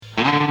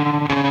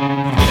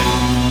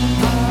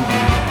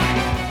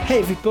Hey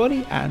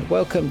everybody, and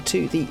welcome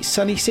to the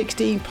Sunny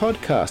 16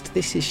 podcast.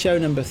 This is show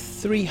number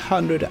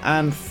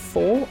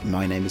 304.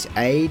 My name is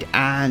Aid,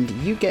 and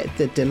you get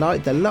the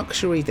delight, the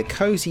luxury, the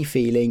cozy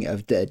feeling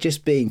of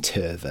just being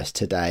two of us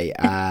today.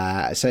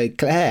 So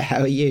Claire,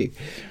 how are you?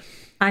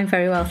 I'm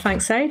very well,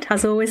 thanks, Aid.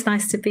 As always,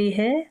 nice to be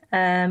here.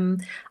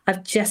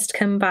 I've just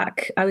come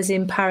back. I was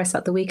in Paris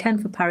at the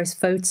weekend for Paris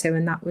Photo,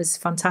 and that was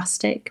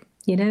fantastic.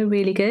 You know,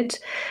 really good.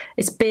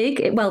 It's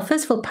big. Well,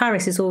 first of all,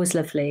 Paris is always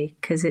lovely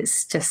because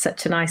it's just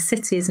such a nice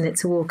city, isn't it,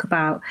 to walk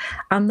about?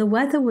 And the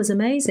weather was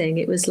amazing.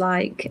 It was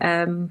like,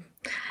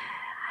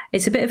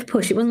 it's a bit of a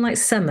push. It wasn't like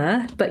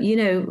summer, but, you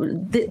know,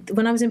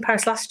 when I was in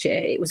Paris last year,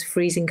 it was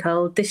freezing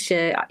cold. This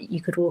year, you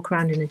could walk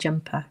around in a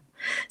jumper.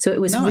 So it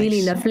was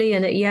really lovely.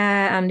 And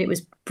and it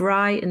was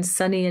bright and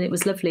sunny and it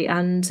was lovely.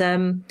 And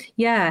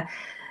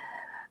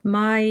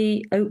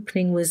my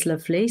opening was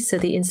lovely. So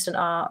the instant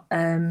art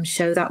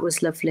show, that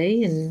was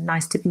lovely and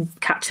nice to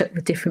catch up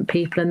with different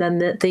people. And then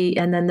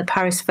the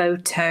Paris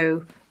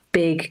Photo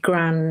big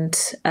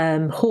grand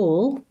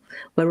hall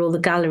where all the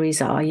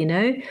galleries are, you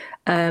know.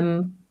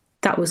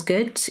 That was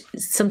good.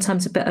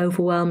 Sometimes a bit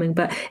overwhelming,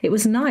 but it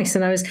was nice.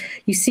 And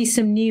you see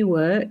some new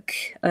work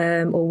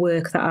or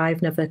work that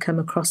I've never come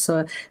across.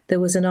 So there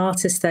was an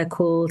artist there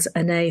called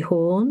Anae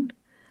Horn,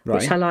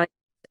 which I like.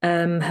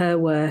 Her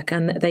work,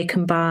 and they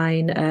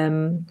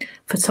combine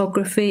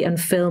photography and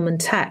film and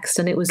text,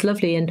 and it was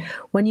lovely. And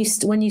when you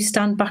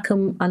stand back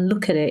and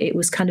look at it, it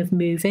was kind of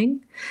moving.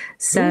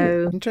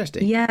 So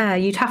interesting. Yeah,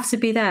 you'd have to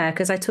be there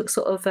because I took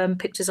sort of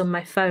pictures on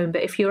my phone.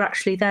 But if you're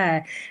actually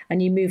there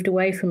and you moved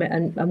away from it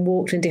and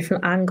walked in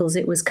different angles,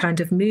 it was kind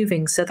of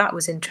moving. So that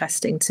was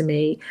interesting to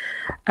me.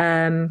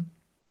 And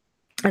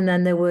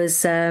then there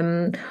was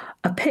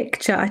a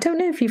picture. I don't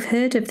know if you've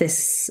heard of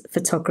this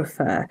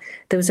photographer.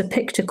 There was a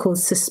picture called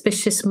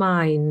Suspicious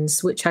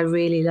Minds, which I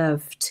really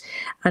loved.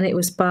 And it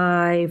was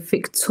by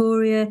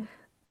Victoria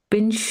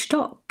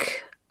Binstock.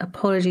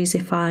 Apologies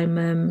if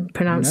I'm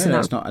pronouncing that. No,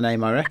 that's not a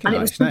name I recognise. And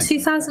it was from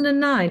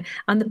 2009.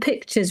 And the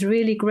picture's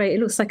really great. It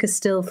looks like a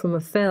still from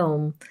a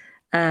film.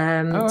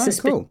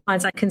 Suspicious cool.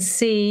 Minds. I can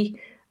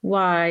see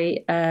why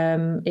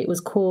it was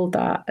called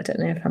that. I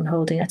don't know if I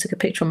took a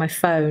picture on my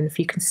phone, if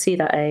you can see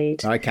that,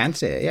 Aid. I can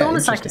see it, yeah. It's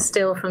almost like a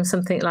still from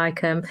something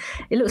like it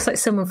looks like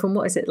someone from,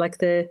 what is it, like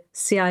the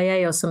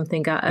CIA or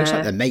something. Looks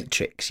like the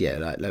Matrix,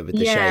 like with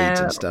the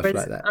shades and stuff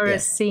like that. Or a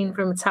scene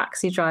from a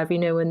Taxi Driver, you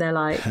know, when they're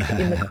like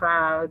in the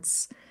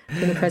crowds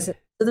in the present.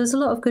 So there's a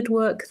lot of good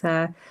work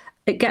there.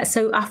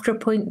 So after a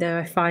point there,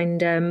 I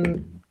find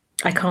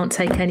I can't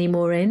take any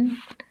more in.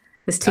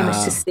 There's too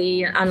much to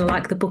see, and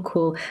like the book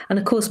haul. And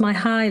of course, my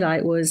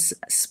highlight was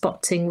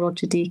spotting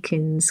Roger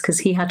Deakins because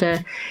he had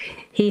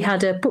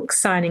a book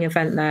signing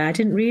event there. I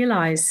didn't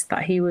realise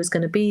that he was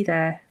going to be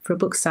there for a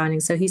book signing.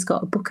 So he's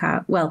got a book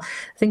out. Well,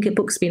 I think a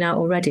book's been out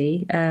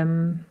already.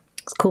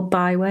 It's called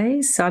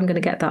Byways. So I'm going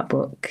to get that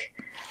book.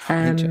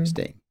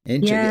 Interesting.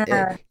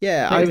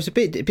 Yeah, I was a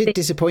bit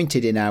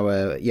disappointed in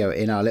our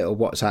little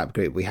WhatsApp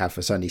group we have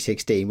for Sunday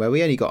 16, where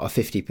we only got a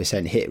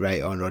 50% hit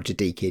rate on Roger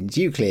Deakins.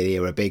 You clearly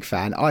are a big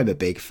fan. I'm a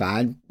big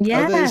fan.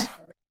 Yeah. Others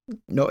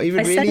not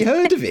even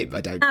heard of him, I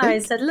don't think. I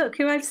said, look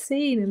who I've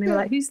seen, and they were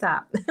like, who's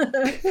that?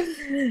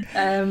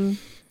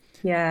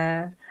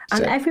 Yeah.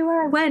 And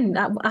everywhere I went,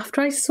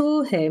 after I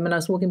saw him and I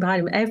was walking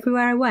behind him,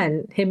 everywhere I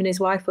went, him and his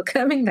wife were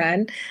coming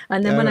then.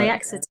 And then when I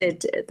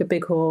exited the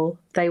big hall,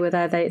 they were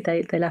there.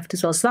 They left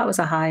as well. So that was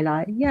a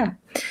highlight. Yeah.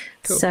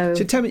 Cool. So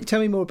tell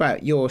me more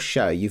about your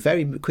show. You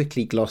very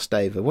quickly glossed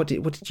over. What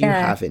did you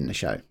have in the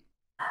show?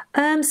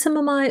 Some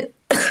of my,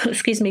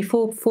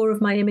 four of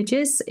my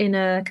images in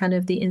a kind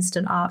of the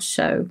instant art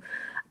show.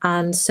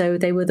 And so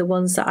they were the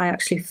ones that I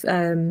actually,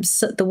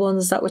 the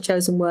ones that were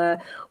chosen were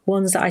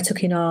ones that I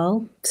took in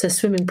Arles, so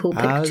swimming pool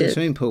pictures. The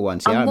swimming pool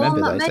ones, yeah, I remember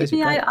those.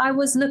 Maybe I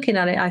was looking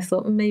at it, I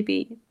thought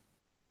maybe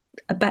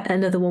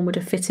another one would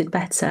have fitted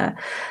better.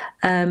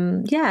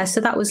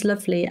 So that was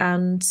lovely.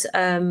 And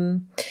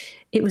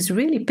it was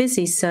really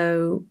busy,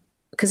 so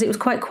because it was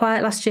quite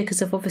quiet last year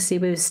because of obviously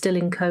we were still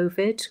in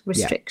COVID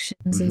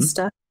restrictions and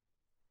stuff.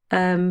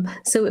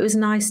 So it was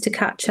nice to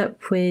catch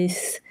up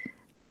with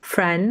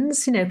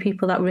friends, you know,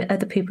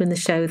 other people in the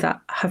show that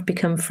have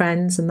become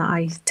friends and that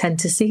I tend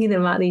to see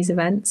them at these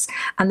events.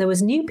 And there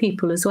was new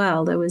people as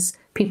well. There was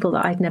people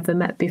that I'd never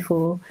met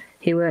before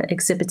who were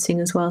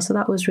exhibiting as well. So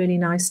that was really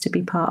nice to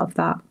be part of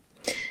that.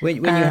 When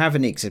you have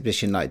an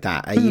exhibition like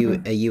that, are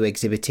you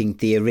exhibiting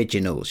the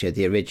originals,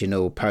 the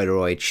original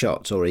Polaroid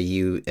shots, or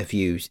have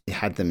you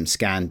had them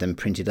scanned and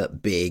printed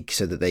up big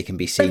so that they can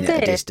be seen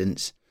at a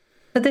distance?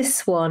 For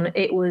this one,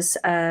 it was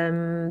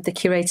the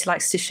curator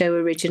likes to show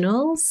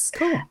originals.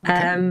 Cool.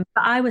 Okay.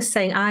 But I was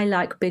saying I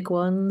like big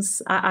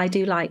ones. I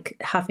do like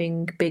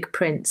having big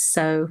prints.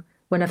 So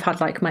when I've had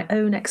like my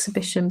own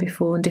exhibition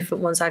before and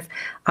different ones,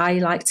 I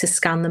like to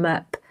scan them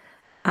up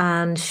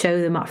and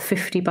show them at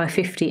 50 by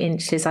 50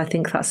 inches. I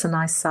think that's a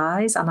nice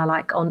size, and I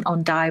like on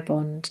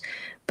Dibond.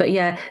 But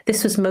yeah,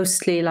 this was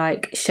mostly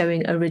like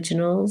showing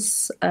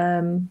originals.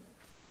 And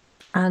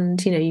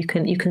you know, you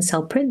can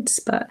sell prints,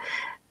 but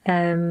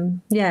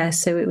Yeah,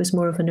 so it was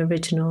more of an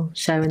original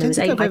show, I and there don't was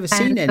think eight I've by ever 10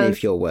 seen any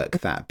of your work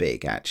that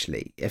big,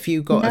 actually. No. Have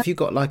you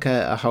got like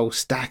a whole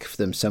stack of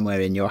them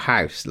somewhere in your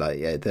house, like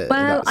Well,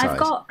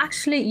 that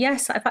size?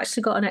 yes, I've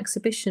actually got an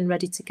exhibition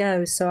ready to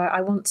go. So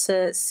I want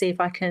to see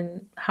if I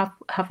can have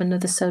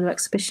another solo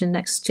exhibition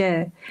next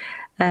year,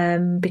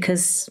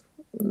 because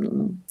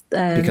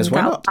Because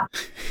why that not?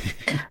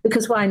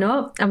 because why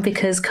not? And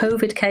because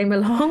COVID came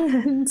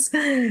along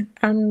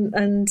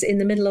and in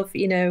the middle of,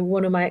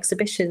 one of my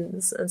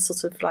exhibitions and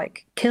sort of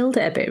like killed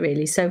it a bit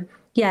really. So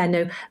yeah,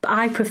 no, but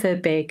I prefer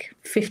big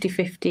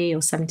 50-50 or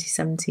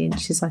 70-70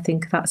 inches. I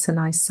think that's a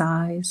nice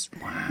size.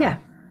 Yeah. Wow.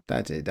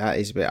 That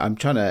is a bit. I'm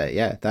trying to,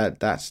 yeah.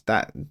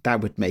 That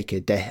would make a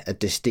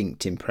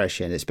distinct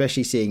impression,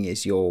 especially seeing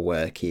as your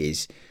work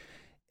is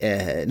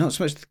not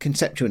so much the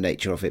conceptual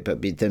nature of it,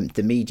 but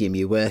the medium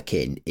you work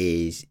in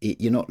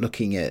you're not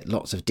looking at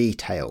lots of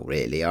detail,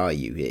 really, are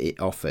you?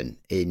 Often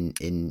in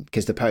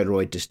because the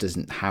Polaroid just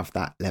doesn't have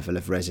that level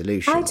of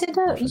resolution. I don't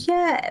know. Often.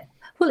 Yeah.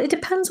 Well, it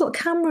depends what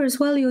camera as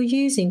well you're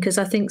using, because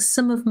I think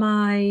some of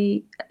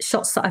my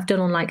shots that I've done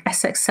on like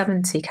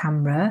SX70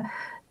 camera,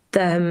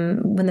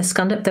 when they're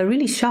scanned up, they're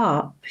really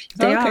sharp.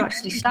 They are Okay.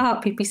 actually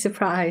sharp. You'd be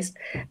surprised.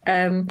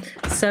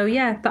 So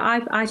yeah, but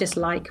I just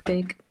like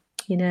big,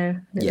 and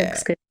it Yeah.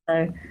 looks good.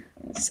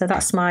 So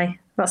that's my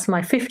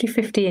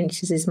 50-50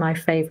 inches is my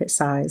favorite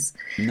size.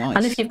 And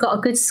if Nice. you've got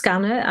a good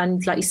scanner,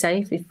 and like you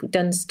say, if you've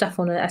done stuff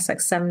on an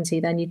SX70,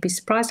 then you'd be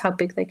surprised how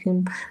big they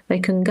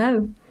can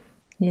go.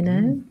 You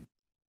know?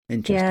 Yeah,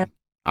 Interesting.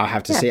 I'll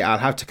have to yeah, see. I'll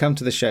have to come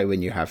to the show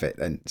when you have it,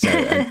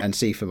 and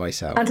see for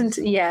myself. and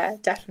yeah,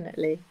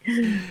 definitely.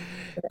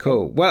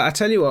 Cool. Well, I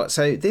tell you what.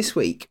 So this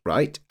week,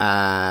 right,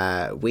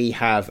 we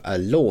have a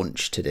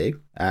launch to do.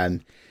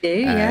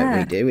 We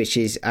Yeah. do, which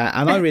is,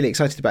 and I'm really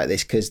excited about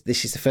this because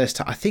this is the first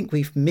time I think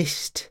we've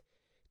missed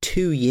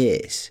 2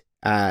 years.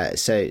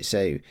 So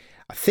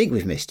I think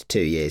we've missed 2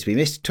 years. We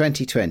missed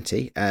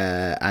 2020,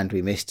 and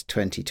we missed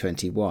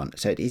 2021.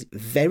 So it is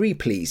very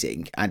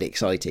pleasing and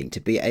exciting to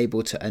be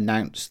able to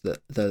announce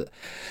the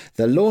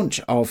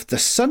launch of the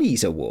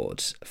Sunnies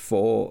Awards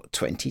for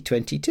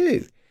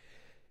 2022.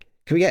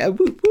 Can we get a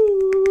woo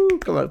woo?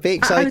 Come on, be I was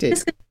excited.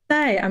 just going to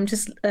say, I'm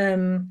just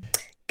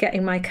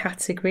getting my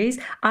categories.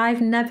 I've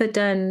never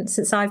done,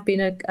 since I've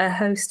been a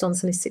host on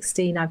Sunny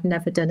 16, I've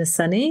never done a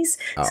Sunnies.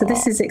 So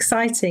this is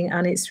exciting,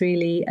 and it's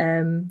really,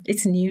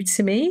 it's new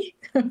to me.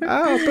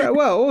 Oh,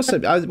 well,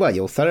 awesome. Well,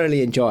 you'll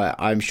thoroughly enjoy it,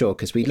 I'm sure,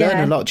 because we learn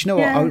a Yeah. lot. Do you know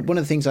what? Yeah. One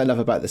of the things I love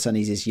about the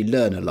Sunnies is you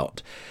learn a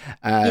lot,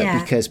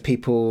 Yeah. because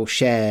people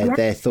share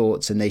their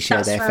thoughts and they share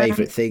That's their right.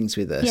 favourite things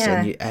with us,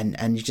 Yeah.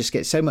 and you just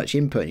get so much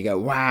input. And you go,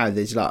 wow,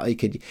 there's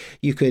like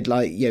you could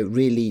like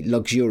really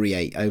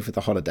luxuriate over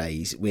the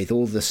holidays with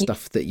all the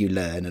stuff that you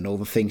learn and all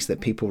the things that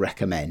people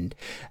recommend,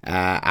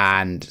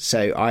 and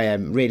so I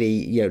am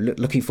really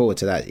looking forward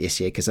to that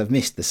this year because I've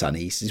missed the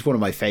Sunnies. It's one of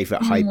my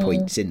favourite high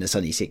points in the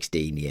Sunny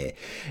 16 year.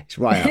 It's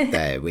right up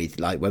there with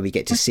like when we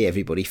get to see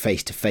everybody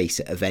face to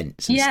face at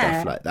events and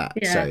Yeah. stuff like that.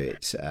 Yeah. So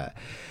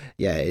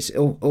it's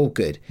all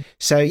good.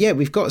 So yeah,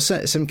 we've got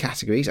some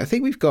categories. I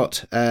think we've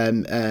got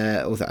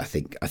although I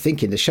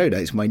think in the show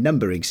notes my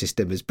numbering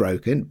system is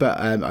broken, but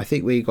I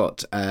think we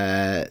got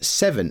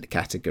 7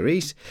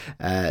 categories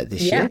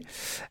this year,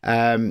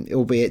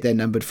 albeit they're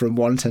numbered from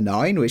 1 to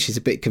 9, which is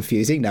a bit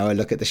confusing now I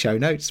look at the show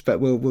notes, but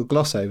we'll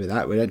gloss over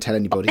that. We don't tell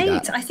anybody 8.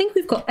 that. I think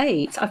we've got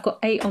 8. I've got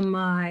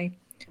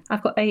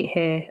 8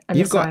 here.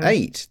 You've got Unless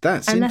 8.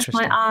 That's unless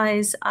interesting. my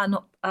eyes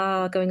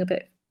are going a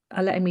bit,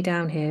 are letting me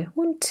down here.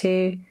 1,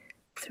 2,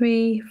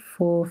 3,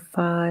 4,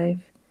 5,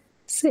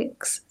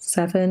 6,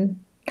 7.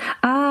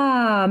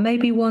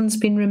 Maybe one's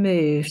been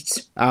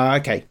removed.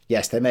 Okay.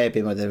 Yes, there may have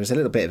been. There was a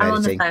little bit of I'm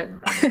on the editing.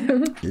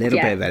 phone. A little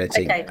Yeah, bit of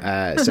editing.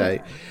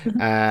 okay.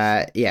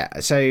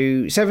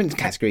 So 7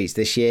 categories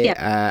this year.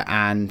 Yeah.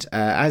 And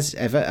as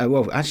ever,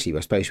 well, actually,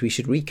 I suppose we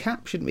should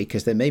recap, shouldn't we?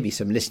 Because there may be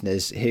some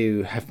listeners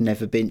who have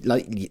never been,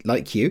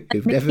 like you,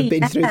 who've never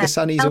been through the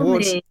Sunnies Tell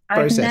Awards me,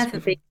 process. I've never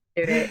been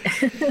through it.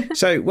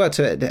 So, well,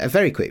 to a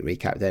very quick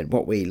recap then,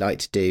 what we like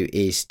to do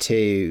is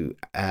to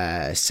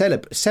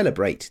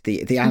celebrate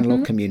the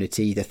analog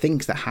community, the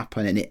things that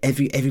happen, and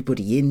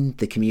everybody in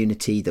the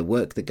community, the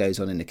work that goes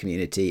on in the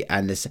community,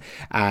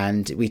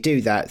 and we do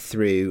that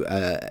through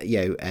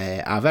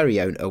our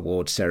very own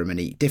award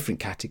ceremony, different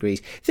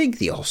categories. Think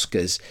the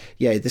Oscars,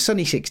 the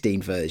Sunny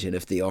 16 version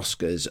of the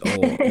Oscars,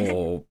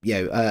 or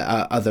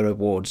other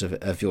awards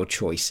of your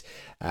choice.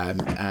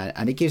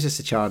 And it gives us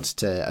a chance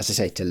to, as I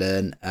say, to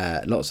learn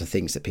lots of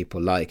things that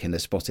people like and are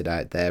spotted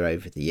out there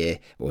over the year,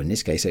 or in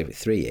this case over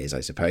 3 years,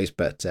 I suppose.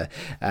 But to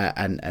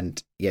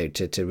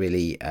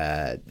really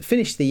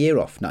finish the year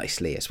off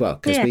nicely as well,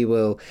 because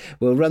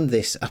we'll run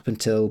this up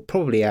until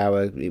probably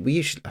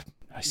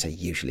I say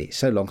usually, it's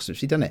so long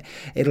since we've done it.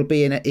 It'll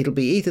be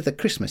either the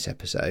Christmas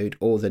episode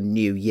or the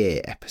New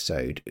Year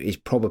episode is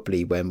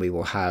probably when we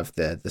will have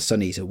the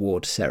Sunnies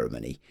Award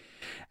ceremony.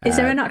 Is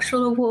there an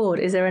actual award?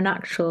 Is there an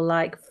actual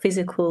like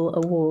physical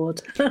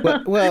award?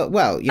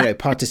 Well,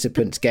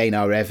 participants gain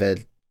our ever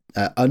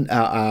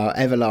our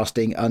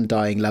everlasting,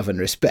 undying love and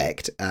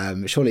respect.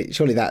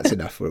 Surely that's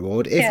enough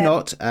reward. If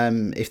not,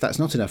 if that's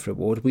not enough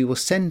reward, we will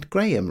send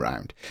Graham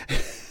round.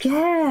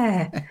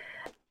 Yeah,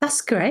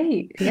 that's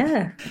great.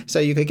 Yeah. So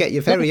you could get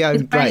your very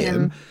own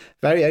Graham.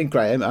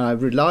 And I'm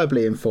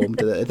reliably informed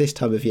that at this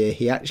time of year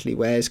he actually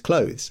wears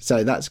clothes.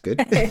 So that's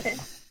good.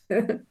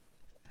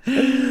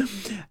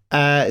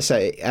 No,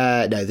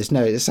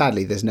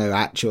 sadly there's no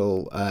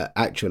actual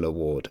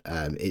award.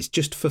 It's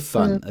just for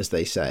fun, as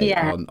they say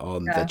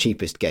on the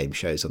cheapest game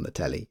shows on the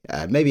telly.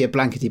 Maybe a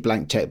blankety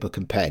blank checkbook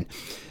and pen.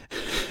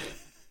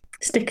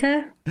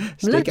 Sticker.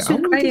 We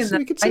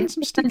could send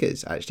some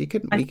stickers, actually,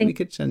 couldn't we? We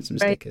could send some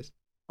stickers.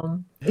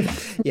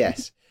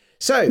 Yes.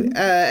 So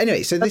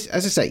anyway, so this,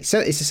 as I say, so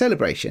it's a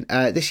celebration.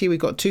 This year we've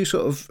got two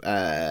sort of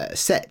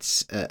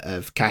sets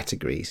of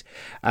categories.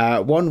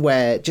 One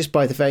where, just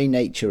by the very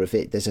nature of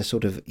it, there's a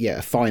sort of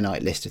a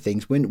finite list of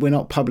things. We're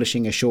not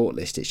publishing a short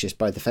list. It's just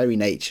by the very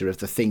nature of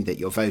the thing that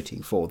you're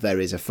voting for, there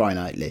is a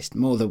finite list.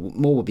 More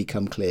will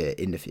become clear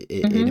in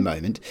a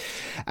moment.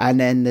 And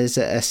then there's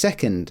a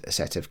second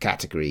set of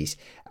categories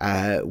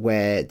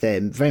where they're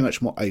very much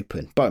more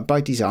open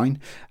by design,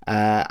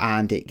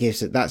 and it gives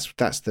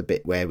that's the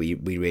bit where we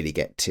really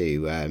get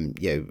to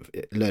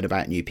learn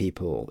about new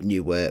people,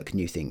 new work,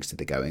 new things that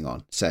are going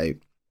on. So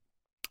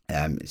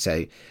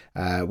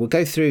we'll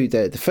go through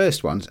the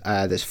first ones.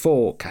 There's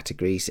 4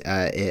 categories of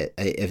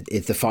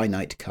the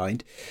finite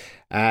kind,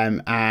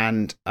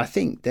 and I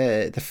think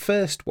the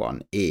first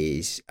one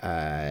is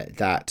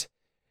that.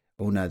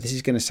 Oh no, this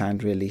is going to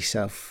sound really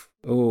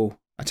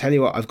I tell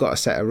you what, I've got a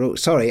set of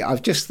rules. Sorry,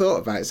 I've just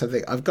thought about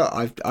something.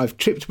 I've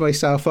tripped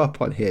myself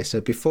up on here. So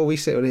before we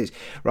sit on it,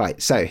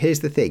 right. So here's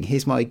the thing.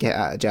 Here's my get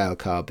out of jail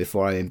card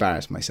before I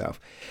embarrass myself.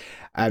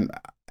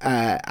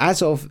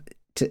 As of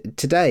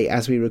today,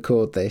 as we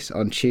record this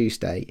on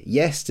Tuesday,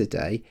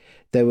 yesterday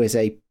there was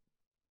a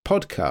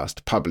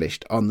podcast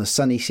published on the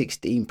Sunny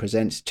 16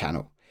 Presents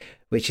channel,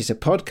 which is a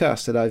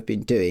podcast that I've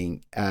been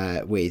doing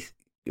with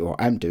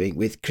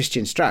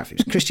Christian Straff. It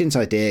was Christian's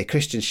idea,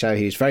 Christian's show.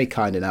 He was very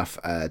kind enough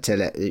to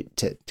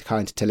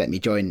let me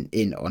join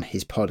in on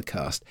his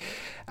podcast,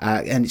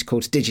 and it's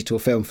called Digital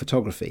Film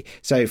Photography.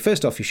 So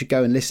first off, you should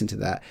go and listen to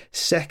that.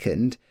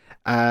 Second,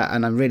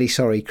 and I'm really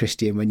sorry,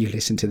 Christian, when you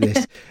listen to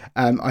this,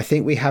 I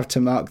think we have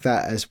to mark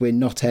that as we're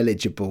not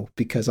eligible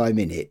because I'm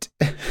in it,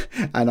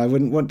 and I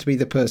wouldn't want to be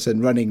the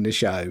person running the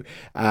show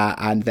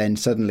and then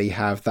suddenly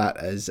have that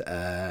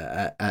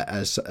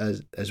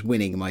as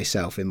winning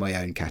myself in my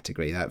own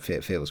category. That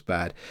feels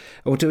bad.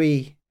 Or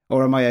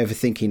am I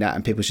overthinking that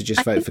and people should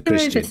just vote for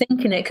Christian? You're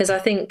overthinking it, because I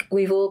think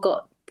we've all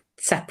got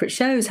separate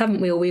shows, haven't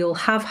we? Or we all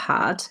have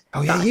had.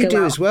 Oh yeah, you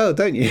do as well,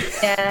 don't you?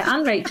 Yeah,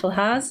 and Rachel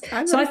has.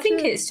 So I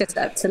think it's just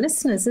up to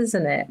listeners,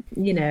 isn't it?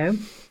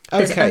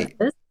 Okay.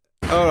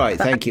 All right,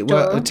 thank you.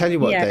 Well, I'll tell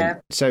you what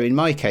then. So in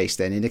my case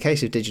then, in the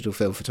case of digital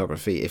film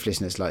photography, if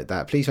listeners like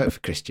that, please vote for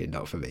Christian,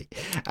 not for me.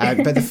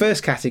 But the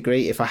first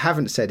category, if I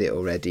haven't said it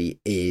already,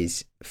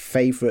 is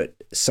favourite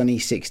Sunny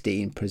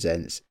 16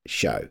 Presents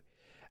show.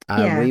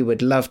 We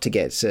would love to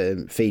get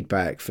some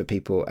feedback for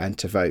people and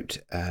to vote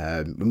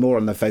more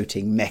on the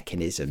voting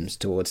mechanisms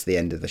towards the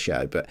end of the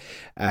show. But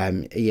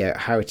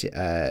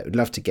would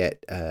love to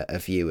get a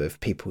view of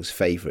people's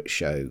favourite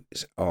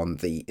shows on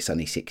the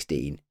Sunny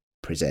 16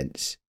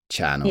 Presents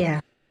channel.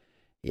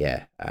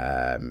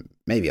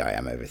 Maybe I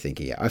am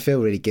overthinking it. I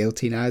feel really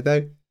guilty now,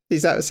 though.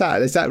 Is that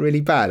sad? Is that really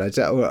bad?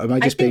 Or am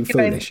I just being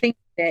foolish?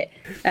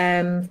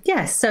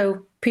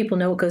 So people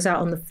know what goes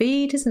out on the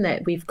feed, isn't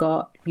it? We've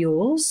got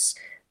yours.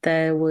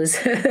 There was,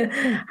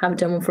 haven't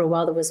done one for a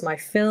while, there was my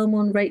film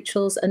one,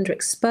 Rachel's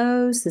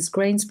Underexposed, there's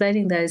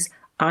Grainsplaining, there's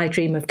I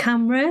Dream of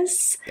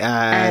Cameras. There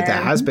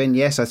has been,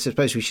 yes. I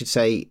suppose we should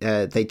say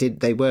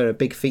they were a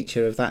big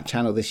feature of that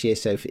channel this year.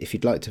 So if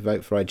you'd like to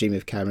vote for I Dream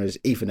of Cameras,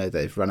 even though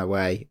they've run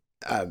away,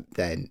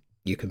 then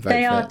you can vote for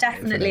them. They are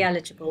definitely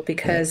eligible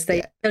because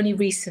they only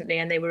recently,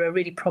 and they were a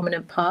really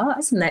prominent part,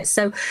 isn't it?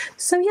 So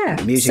yeah.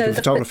 Music and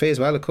photography as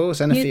well, of course,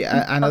 and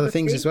other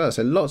things as well.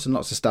 So lots and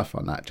lots of stuff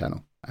on that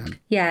channel.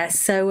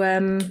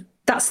 So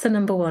that's the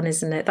number one,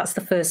 isn't it? That's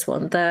the first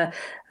one, the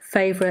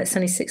favourite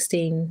Sunny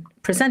 16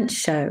 Presents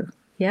show.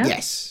 Yeah.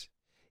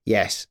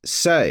 Yes.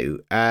 So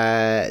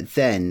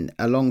then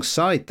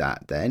alongside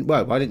that,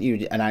 why don't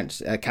you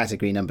announce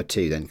category number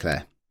 2 then,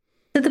 Claire?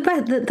 So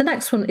the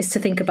next one is to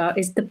think about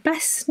is the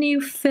best new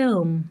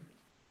film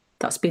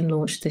that's been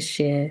launched this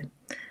year.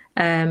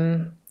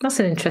 That's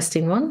an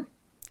interesting one.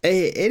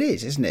 It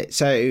is, isn't it?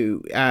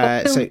 So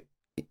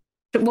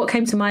what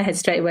came to my head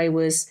straight away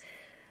was,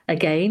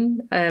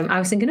 again, I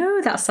was thinking,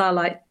 that's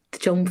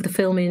the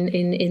film in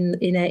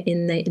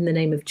the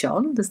Name of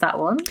John. There's that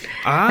one.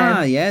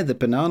 The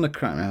Banana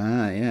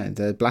Crime.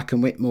 The Black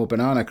and Whitmore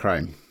Banana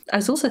Crime. I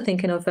was also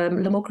thinking of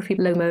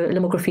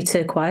Lomography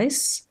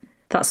Turquoise.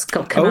 That's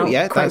come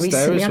out quite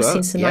recently. I've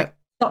seen some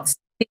lots of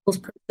people's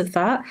posts of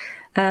that.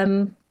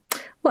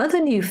 What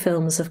other new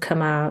films have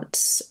come out?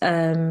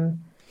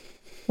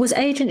 Was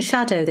Agent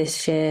Shadow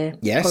this year?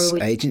 Yes,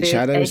 Agent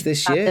Shadow is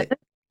this year.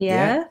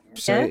 Yeah,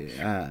 So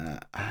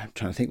I'm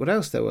trying to think what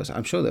else there was.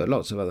 I'm sure there were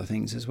lots of other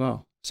things as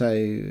well. So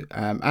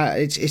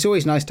it's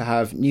always nice to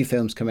have new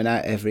films coming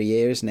out every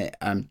year, isn't it?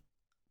 And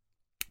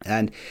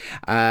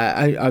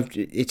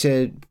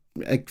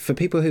it's for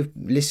people who've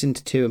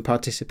listened to and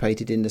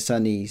participated in the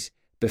Sunnies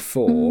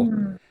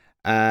before.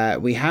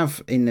 We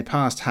have in the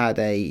past had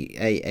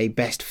a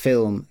best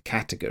film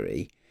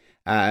category,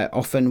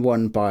 often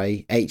won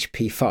by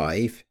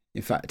HP5.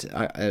 In fact,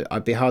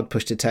 I'd be hard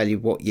pushed to tell you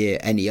what year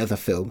any other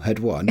film had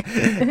won.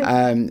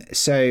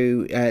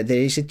 So there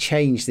is a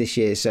change this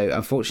year. So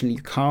unfortunately,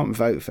 you can't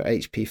vote for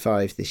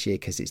HP5 this year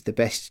because it's the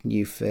best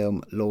new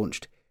film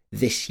launched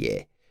this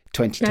year,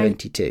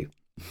 2022.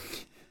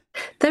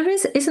 There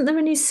isn't there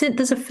a new?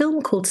 There's a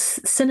film called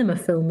Cinema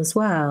Film as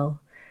well.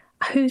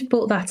 Who's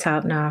brought that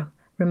out now?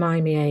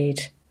 Remind me,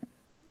 Aid.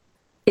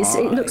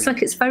 It looks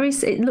like it's very.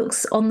 It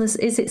looks on this.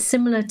 Is it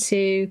similar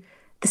to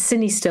the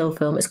Cine Still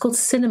film? It's called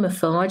Cinema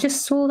Film. I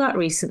just saw that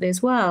recently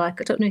as well. I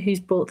don't know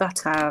who's brought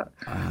that out.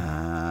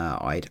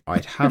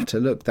 I'd have to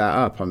look that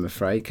up, I'm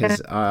afraid,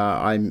 because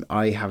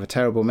I have a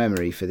terrible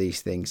memory for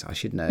these things. I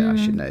should know. I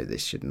should know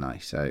this, shouldn't I?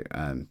 So,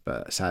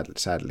 but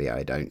sadly,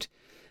 I don't.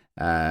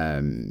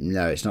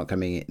 No, it's not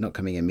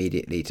coming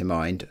immediately to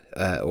mind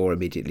or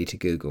immediately to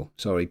Google.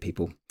 Sorry,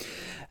 people.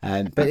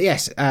 But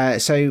yes,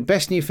 so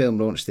best new film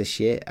launched this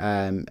year.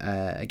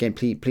 Again,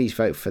 please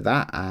vote for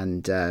that.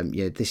 And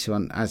this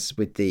one, as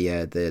with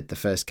the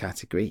first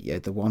category,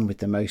 the one with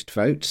the most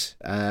votes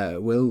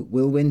will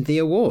win the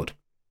award.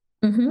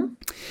 Mm-hmm.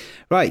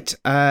 Right,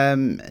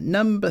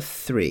 number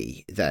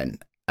 3 then.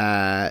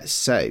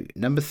 So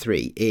number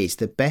 3 is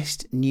the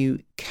best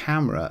new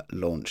camera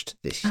launched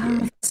this year.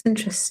 That's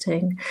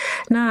interesting.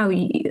 Now,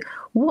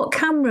 what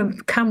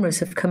cameras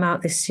have come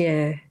out this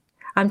year?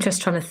 I'm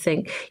just trying to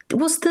think. I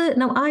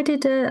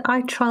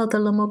trialed the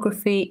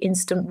Lomography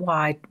Instant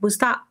Wide. Was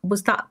that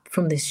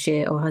from this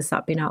year, or has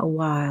that been out a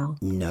while?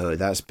 No,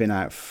 that's been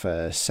out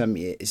for some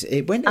years.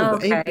 It went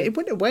Okay. it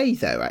went away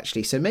though,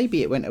 actually. So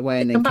maybe it went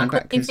away and then came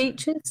back. New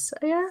features?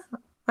 Yeah,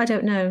 I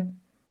don't know,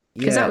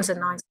 because that was a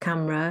nice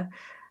camera.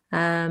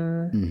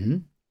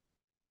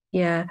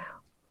 Yeah.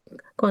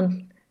 Go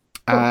on.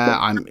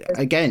 I'm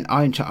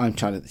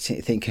trying to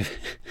think of.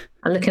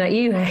 I'm looking at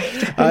you,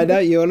 Aid. I know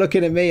you're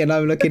looking at me, and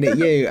I'm looking at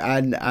you,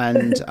 and I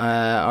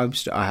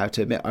have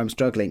to admit I'm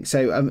struggling.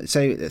 So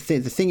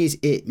the thing is,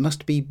 it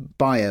must be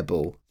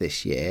buyable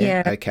this year.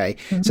 Yeah. Okay.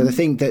 Mm-hmm. So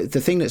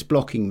the thing that's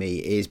blocking me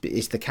is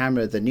the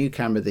camera. The new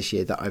camera this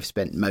year that I've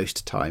spent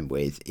most time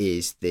with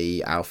is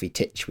the Alfie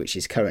Titch, which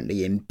is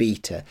currently in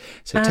beta.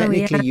 So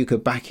technically, you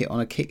could back it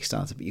on a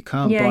Kickstarter, but you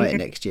can't buy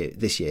it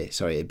this year.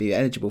 Sorry, it'd be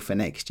eligible for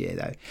next year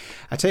though.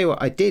 I tell you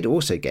what, I did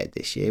also get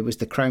this year was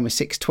the Chroma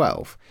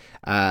 612.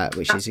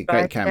 Which is a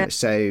great camera.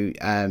 So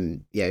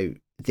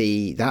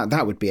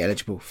that would be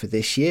eligible for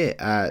this year.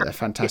 A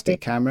fantastic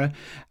camera,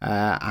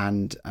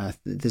 and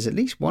there's at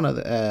least one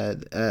other.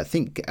 I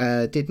think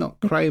did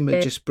not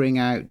Chroma just bring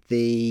out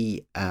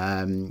the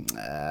panoramic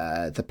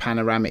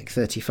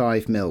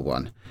 35mm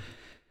one?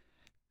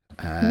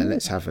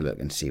 Let's have a look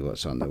and see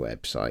what's on the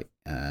website.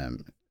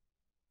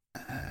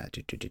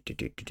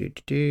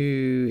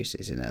 This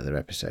is another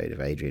episode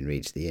of Adrian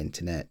Reads the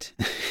Internet.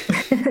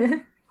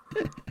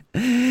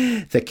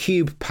 The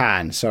Cube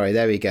Pan. Sorry,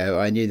 there we go.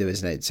 I knew there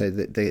was an. So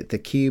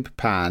the Cube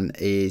Pan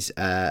is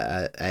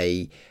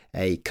a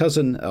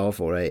cousin of,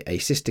 or a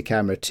sister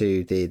camera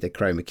to the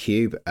Chroma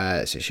Cube.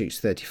 So it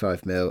shoots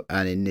 35mm,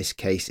 and in this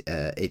case,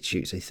 it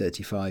shoots a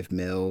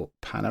 35mm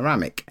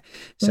panoramic.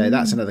 So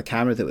that's another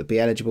camera that would be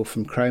eligible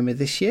from Chroma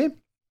this year.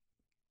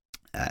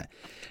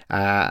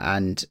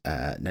 And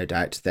no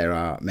doubt there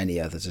are many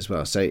others as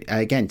well. So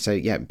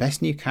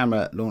best new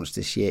camera launched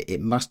this year. It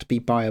must be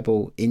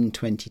buyable in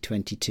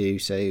 2022.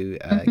 So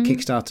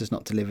Kickstarter's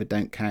not delivered,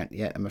 don't count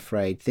yet, I'm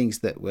afraid. Things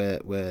that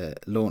were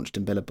launched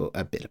and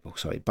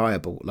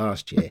buyable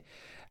last year,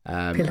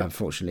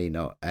 unfortunately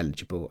not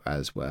eligible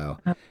as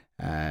well.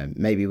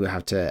 Maybe we'll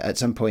have to, at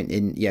some point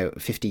in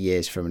 50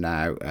 years from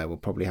now, we'll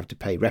probably have to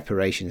pay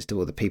reparations to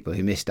all the people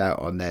who missed out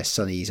on their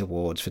Sunnies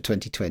Awards for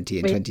 2020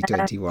 and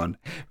 2021.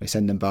 We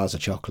send them bars of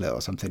chocolate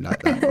or something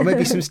like that, or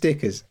maybe some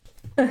stickers.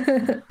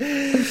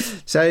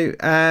 So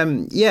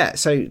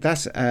so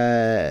that's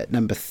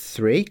number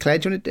 3. Claire,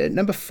 do you want to do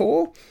number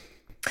 4?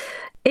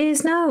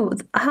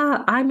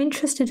 I'm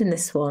interested in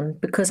this one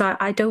because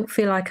I don't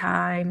feel like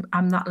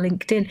I'm that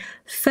linked in.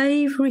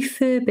 Fave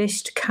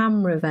refurbished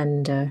camera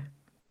vendor.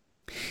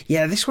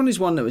 Yeah, this one is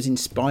one that was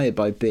inspired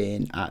by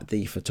being at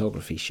the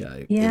photography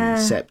show in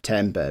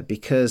September,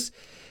 because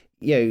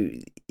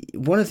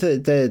one of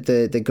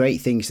the great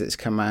things that's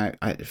come out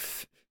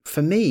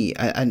for me,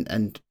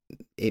 and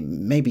it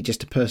may be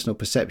just a personal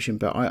perception,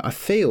 but I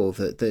feel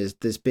that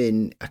there's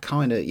been a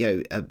kind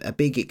of a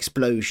big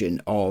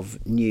explosion of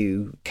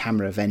new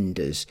camera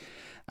vendors.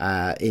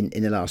 in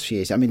the last few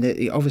years. I mean,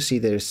 obviously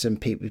there's some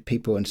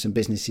people and some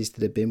businesses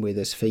that have been with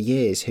us for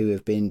years who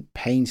have been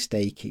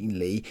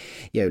painstakingly,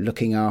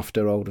 looking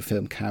after older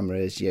film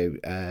cameras,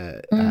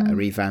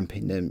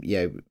 revamping them,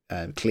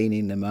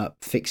 cleaning them up,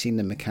 fixing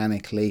them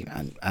mechanically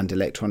and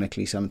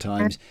electronically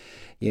sometimes,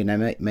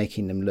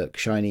 making them look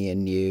shiny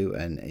and new,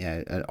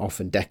 and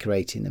often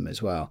decorating them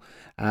as well.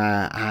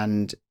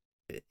 And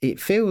it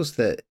feels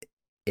that.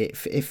 It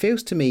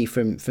feels to me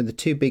from the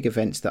two big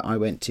events that I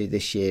went to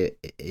this year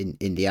in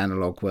the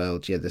analog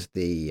world,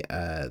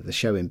 the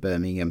show in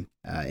Birmingham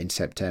in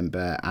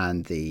September,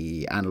 and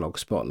the Analog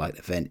Spotlight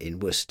event in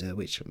Worcester,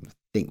 which I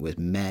think was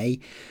May.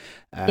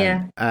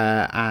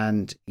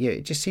 And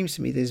it just seems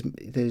to me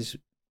there's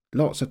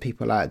lots of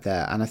people out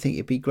there, and I think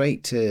it'd be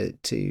great to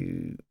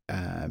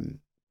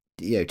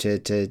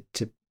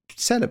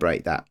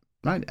celebrate that.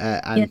 Right,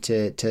 and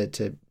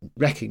to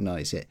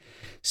recognise it.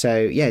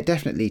 So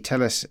definitely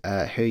tell us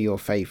who your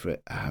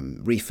favourite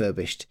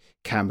refurbished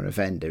camera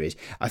vendor is.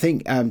 I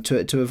think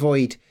to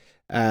avoid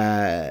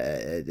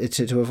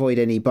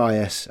any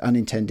bias,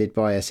 unintended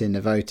bias in the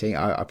voting,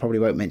 I probably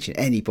won't mention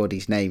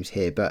anybody's names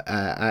here, but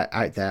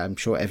out there, I'm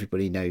sure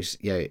everybody knows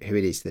who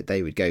it is that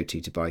they would go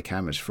to buy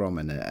cameras from,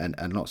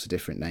 and lots of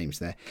different names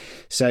there.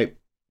 So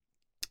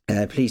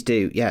please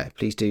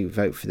do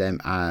vote for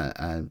them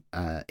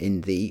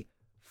in the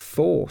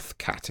fourth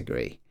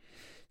category.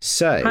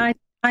 So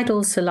I'd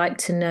also like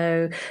to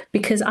know,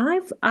 because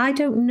I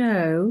don't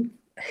know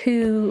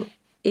who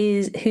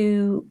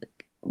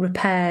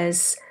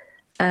repairs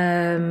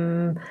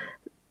old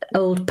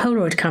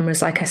Polaroid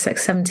cameras like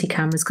SX70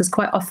 cameras, because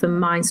quite often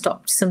mine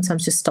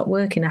sometimes just stop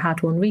working. I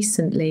had one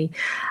recently,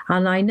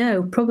 and I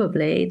know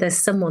probably there's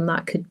someone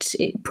that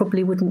it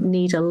probably wouldn't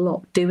need a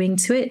lot doing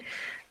to it,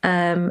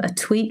 a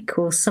tweak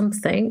or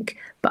something,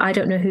 but I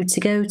don't know who to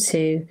go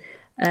to.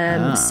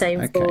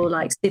 Same for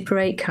like Super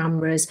 8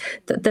 cameras.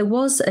 There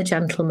was a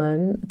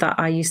gentleman that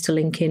I used to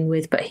link in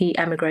with, but he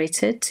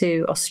emigrated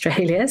to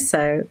Australia,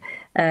 so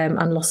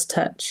and lost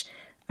touch.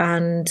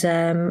 And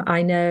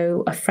I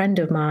know a friend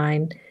of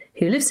mine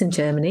who lives in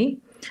Germany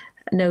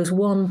knows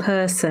one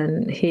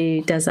person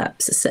who does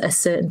a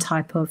certain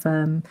type of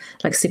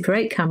like Super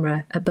 8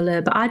 camera, a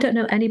Belur, but I don't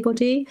know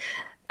anybody.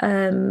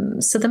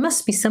 So there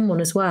must be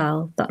someone as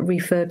well that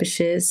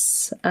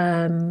refurbishes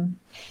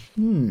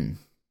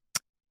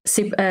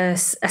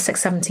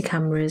SX70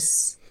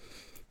 cameras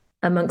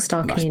amongst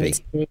our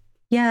community.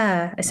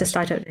 Yeah, it's just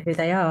I don't know who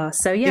they are.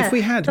 So if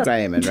we had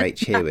Graham and Rach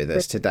here with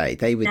us today,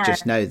 they would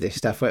just know this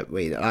stuff, won't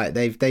we? Like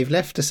they've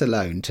left us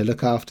alone to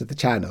look after the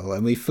channel,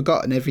 and we've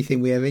forgotten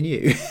everything we ever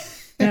knew.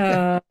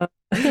 At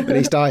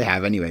least I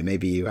have, anyway.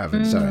 Maybe you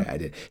haven't. Sorry,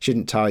 I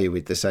shouldn't tar you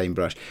with the same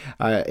brush.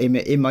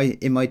 In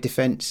my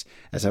defence,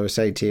 as I was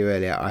saying to you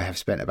earlier, I have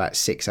spent about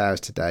 6 hours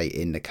today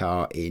in the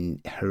car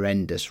in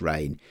horrendous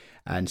rain.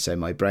 And so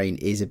my brain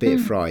is a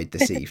bit fried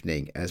this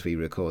evening as we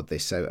record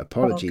this. So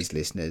apologies,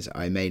 listeners.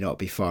 I may not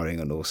be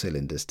firing on all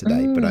cylinders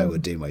today, but I will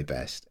do my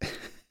best.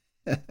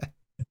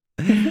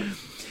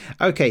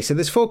 Okay, so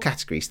there's 4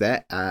 categories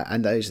there,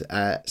 and those.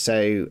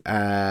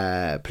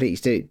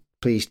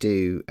 Please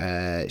do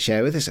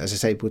share with us. As I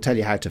say, we'll tell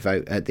you how to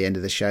vote at the end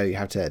of the show. You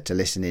have to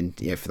listen in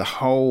for the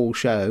whole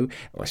show.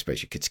 Or I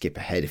suppose you could skip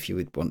ahead if you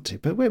would want to,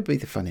 but where would be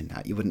the fun in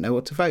that? You wouldn't know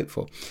what to vote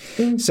for.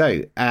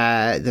 So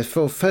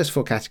the first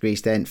 4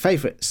 categories then: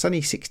 favourite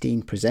Sunny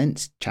 16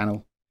 Presents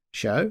channel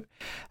show,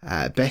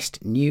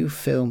 best new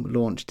film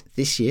launched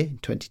this year in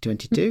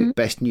 2022,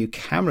 best new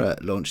camera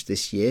launched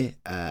this year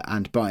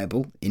and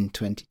buyable in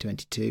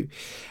 2022,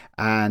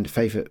 and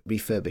favourite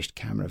refurbished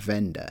camera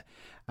vendor.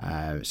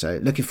 So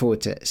looking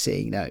forward to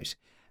seeing those.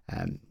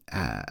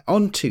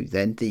 On to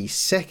then the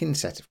second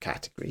set of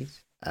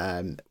categories,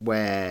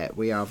 where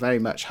we are very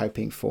much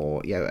hoping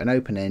for an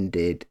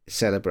open-ended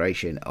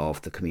celebration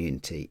of the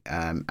community.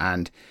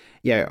 I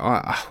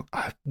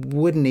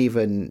wouldn't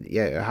even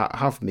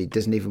half of me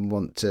doesn't even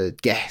want to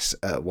guess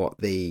at what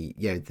the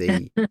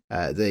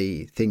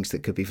the things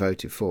that could be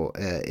voted for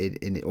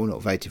or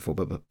not voted for,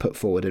 but put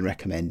forward and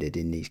recommended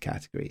in these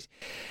categories.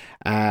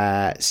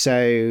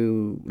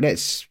 So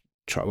let's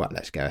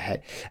go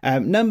ahead.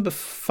 Number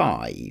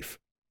 5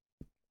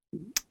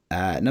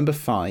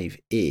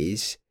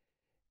 is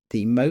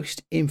the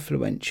most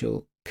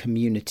influential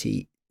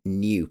community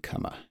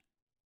newcomer.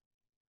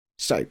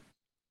 So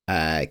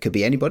it could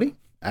be anybody.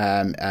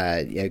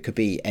 It could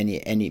be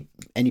any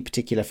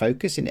particular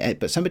focus in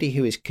it, but somebody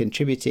who is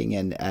contributing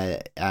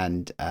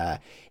and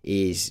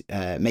is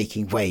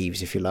making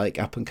waves, if you like,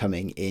 up and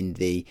coming in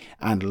the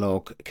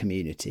analog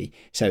community.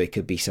 So it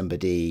could be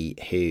somebody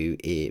who,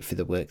 for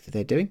the work that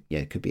they're doing,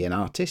 it could be an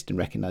artist and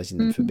recognizing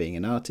them for being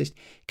an artist.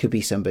 It could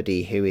be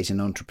somebody who is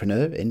an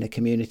entrepreneur in the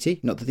community.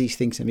 Not that these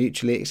things are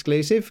mutually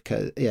exclusive,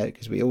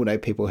 because we all know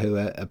people who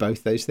are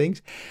both those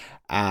things.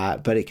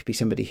 But it could be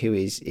somebody who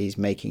is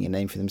making a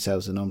name for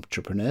themselves, an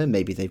entrepreneur.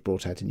 Maybe they've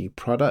brought out a new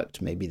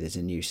product. Maybe there's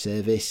a new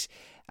service,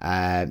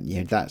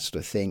 that sort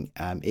of thing.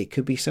 It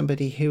could be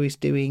somebody who is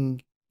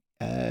doing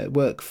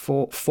work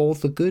for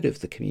the good of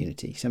the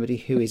community, somebody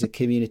who is a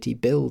community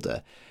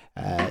builder,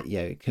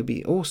 It could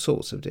be all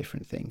sorts of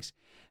different things.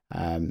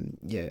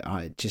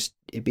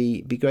 It'd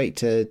be great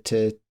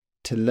to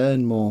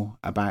learn more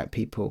about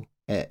people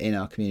in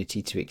our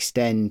community, to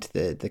extend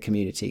the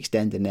community,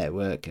 extend the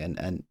network,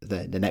 and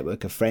the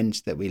network of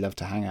friends that we love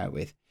to hang out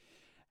with.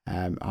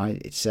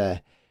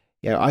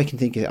 I can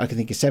think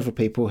of several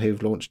people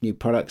who've launched new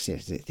products,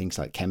 things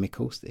like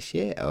chemicals this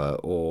year,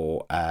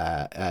 or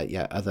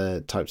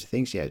other types of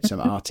things. Some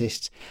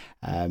artists,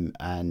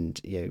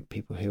 and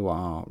people who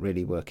are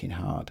really working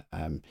hard.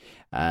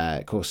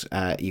 Of course,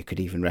 you could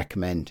even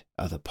recommend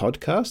other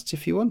podcasts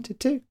if you wanted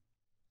to,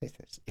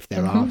 if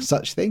there are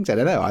such things. I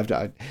don't know.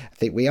 I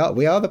think we are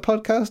the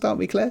podcast, aren't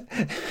we, Claire?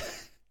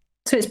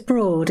 So it's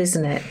broad,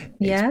 isn't it?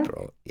 Yeah, it's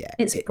broad. Yeah,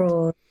 it's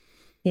broad.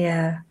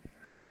 Yeah.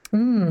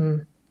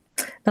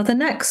 Now the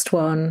next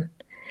one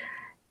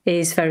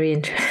is very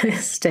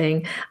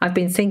interesting. I've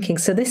been thinking,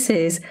 so this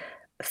is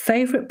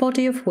favourite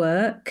body of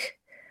work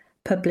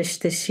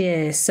published this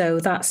year. So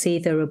that's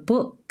either a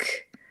book,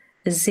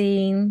 a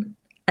zine,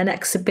 an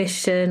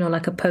exhibition, or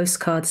like a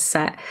postcard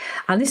set.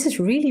 And this has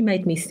really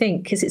made me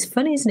think, because it's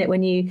funny, isn't it,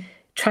 when you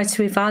try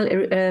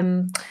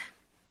to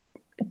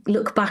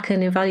look back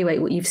and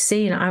evaluate what you've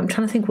seen. I'm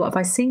trying to think, what have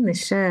I seen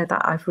this year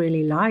that I've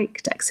really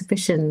liked?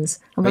 Exhibitions.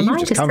 And you've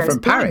just come from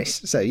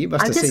Paris, so you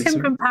must have seen. I've just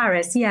come from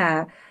Paris,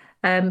 yeah.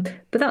 But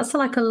that's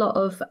like a lot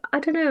of, I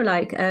don't know,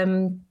 like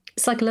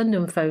it's like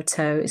London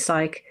Photo. It's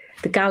like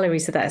the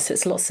galleries are there, so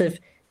it's lots of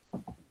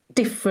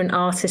different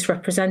artists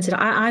represented.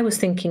 I was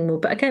thinking more,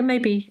 but again,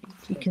 maybe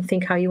you can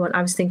think how you want.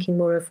 I was thinking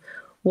more of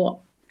what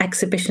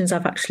exhibitions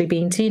I've actually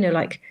been to,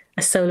 like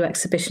a solo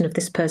exhibition of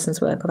this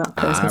person's work or that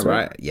person's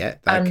work. Right, yeah,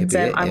 that could be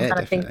it. I'm kind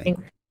of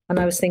thinking, and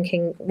I was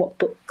thinking what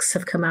books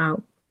have come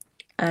out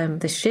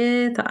this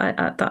year that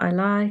I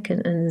like,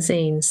 and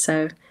zines.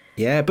 So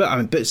yeah,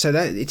 but so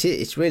that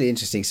it's really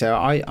interesting. So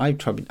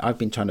I've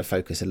been trying to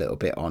focus a little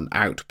bit on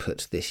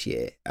output this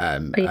year.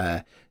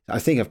 I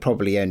think I've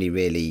probably only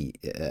really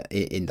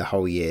in the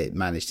whole year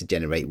managed to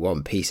generate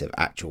one piece of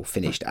actual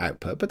finished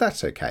output, but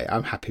that's okay.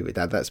 I'm happy with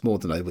that. That's more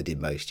than I would in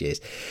most years.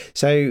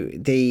 So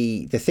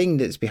the thing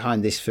that's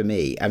behind this for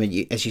me, I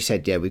mean, as you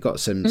said, yeah, we've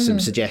got some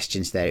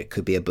suggestions there. It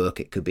could be a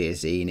book, it could be a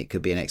zine, it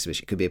could be an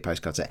exhibition, it could be a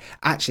postcard set.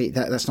 Actually,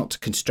 that's not to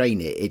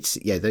constrain it. It's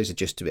those are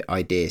just a bit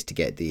ideas to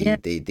get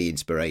the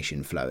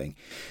inspiration flowing.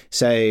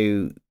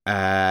 So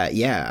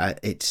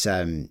it's.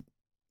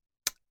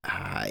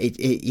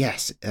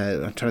 Yes.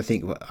 I'm trying to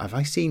think. What have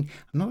I seen?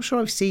 I'm not sure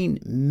I've seen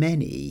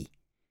many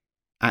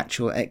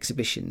actual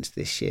exhibitions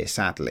this year,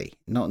 sadly.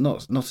 Not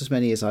as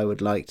many as I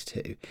would like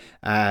to.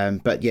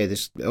 But yeah,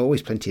 there's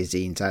always plenty of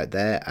zines out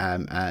there,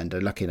 and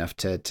I'm lucky enough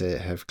to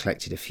have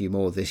collected a few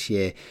more this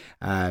year.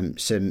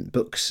 Some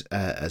books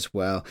as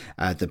well.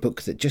 The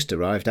book that just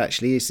arrived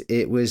actually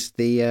was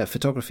the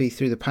Photography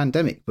Through the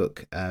Pandemic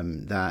book.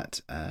 That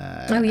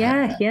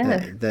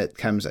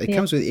comes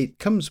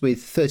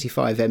with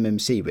 35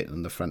 MMC written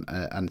on the front,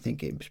 and I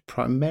think it was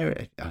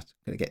primarily, I'm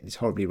going to get this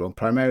horribly wrong,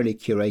 primarily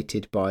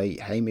curated by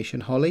Hamish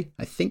and Holly,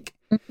 I think.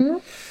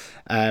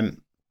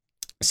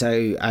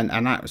 So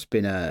and that's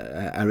been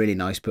a really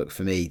nice book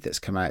for me that's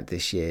come out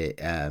this year.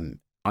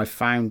 I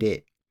found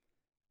it,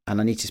 and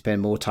I need to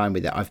spend more time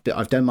with it.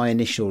 I've done my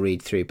initial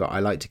read through, but I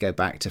like to go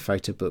back to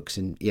photo books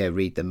and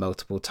read them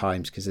multiple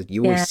times, because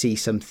you always see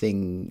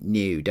something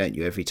new, don't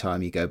you, every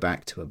time you go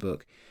back to a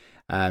book.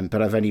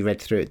 But I've only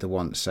read through it the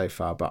once so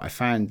far. But I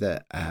found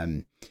that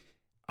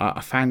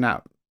I found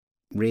that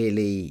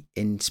really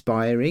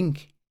inspiring.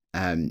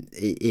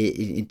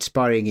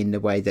 Inspiring in the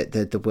way that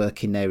the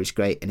work in there is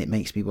great, and it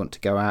makes me want to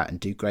go out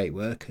and do great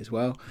work as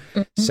well.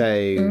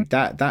 So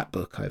that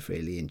book I've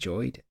really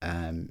enjoyed.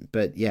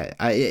 But yeah,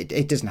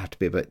 it doesn't have to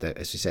be a book, though,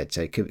 as I said.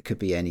 So it could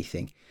be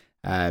anything.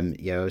 I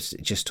was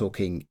just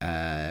talking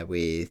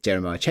with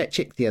Jeremiah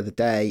Chechik the other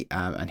day,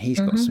 and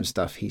he's got some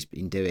stuff he's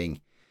been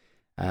doing,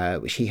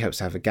 which he hopes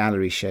to have a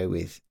gallery show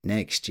with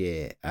next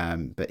year.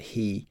 But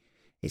it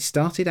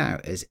started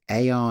out as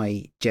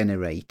AI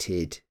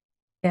generated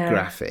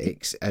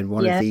graphics, and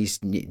one of these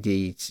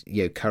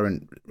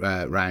current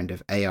round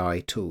of AI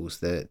tools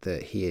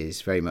that he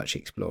is very much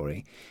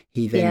exploring,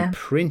 he then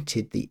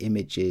printed the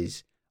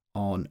images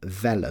on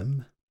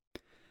vellum,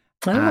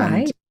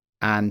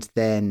 and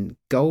then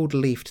gold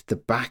leafed the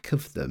back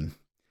of them,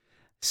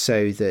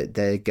 so that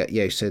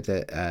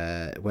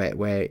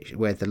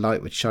where the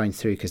light would shine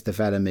through, because the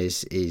vellum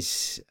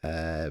is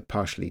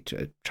partially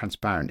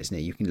transparent, isn't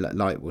it?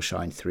 Light will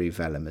shine through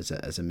vellum as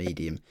a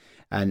medium,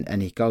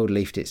 and he gold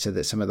leafed it so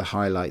that some of the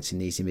highlights in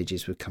these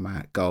images would come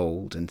out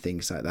gold and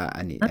things like that,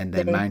 and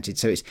then mounted.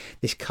 So it's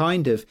this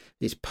kind of,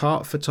 it's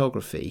part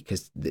photography,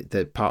 because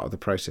the part of the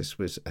process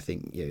was, I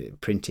think,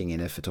 printing in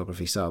a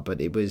photography style,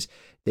 but it was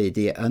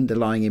the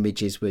underlying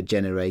images were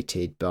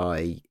generated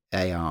by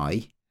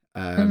AI.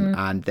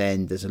 And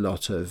then there's a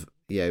lot of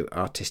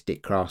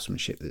artistic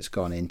craftsmanship that's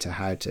gone into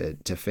how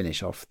to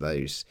finish off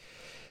those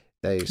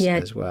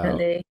as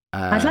well.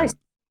 I'd like.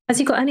 Has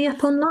he got any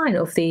up online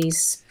of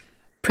these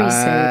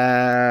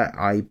Pre-save.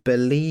 I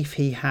believe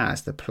he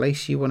has. The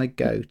place you want to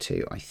go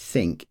to, I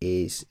think,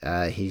 is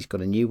he's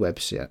got a new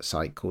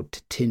website called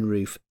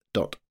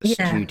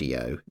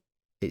tinroof.studio.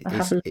 It's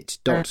I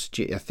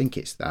think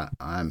it's that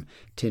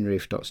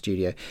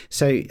tinroof.studio.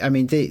 So I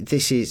mean,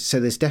 this is so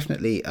there's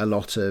definitely a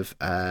lot of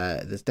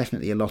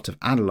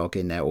analog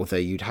in there. Although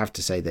you'd have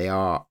to say they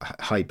are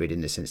hybrid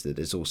in the sense that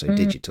there's also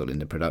digital in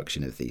the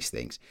production of these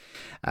things.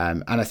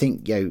 And I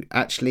think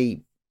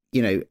actually,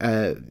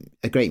 a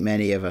great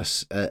many of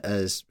us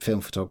as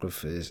film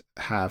photographers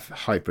have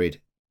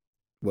hybrid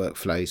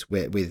workflows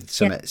with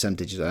some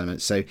digital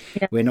elements. So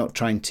we're not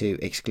trying to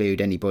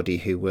exclude anybody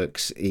who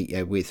works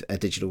with a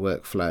digital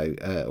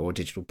workflow or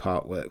digital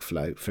part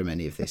workflow from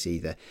any of this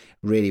either.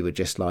 Really would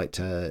just like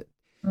to,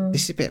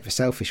 this is a bit of a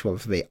selfish one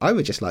for me, I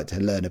would just like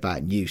to learn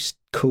about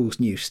cool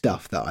new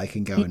stuff that I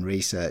can go and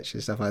research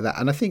and stuff like that.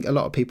 And I think a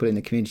lot of people in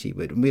the community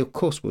would, and we of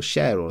course will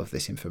share all of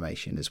this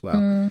information as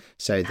well,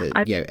 so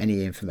that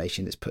any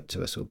information that's put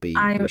to us will be.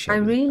 I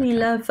really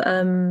love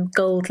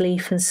gold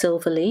leaf and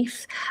silver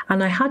leaf,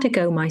 and I had a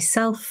go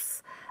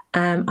myself,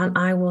 and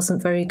I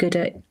wasn't very good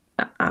at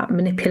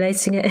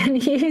manipulating it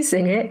and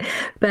using it,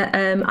 but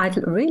I'd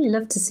really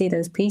love to see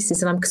those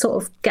pieces, and I'm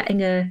sort of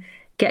getting a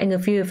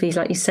view of these,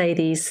 like you say,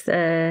 these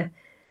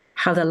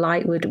how the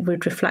light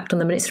would reflect on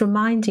them. And it's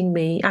reminding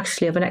me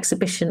actually of an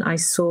exhibition I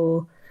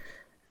saw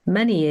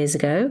many years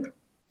ago,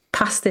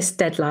 past this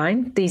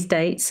deadline, these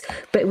dates,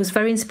 but it was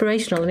very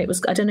inspirational. And it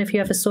was, I don't know if you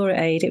ever saw it,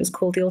 Aid, it was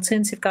called The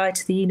Alternative Guide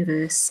to the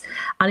Universe.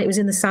 And it was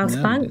in the South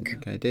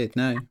Bank. I did,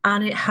 no.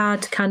 And it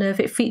had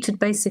it featured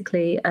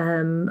basically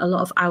a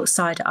lot of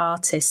outside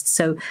artists.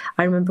 So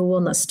I remember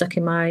one that stuck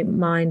in my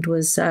mind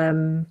was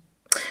there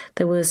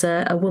was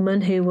a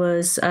woman who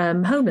was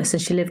homeless,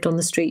 and she lived on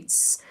the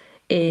streets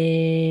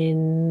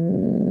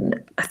in,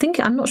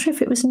 I'm not sure if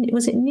was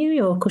it New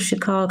York or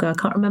Chicago, I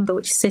can't remember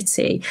which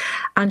city.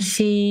 And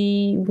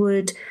she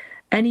would,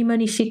 any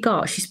money she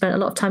got, she spent a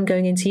lot of time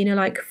going into,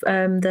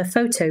 the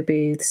photo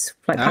booths,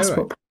 like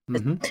passport,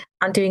 and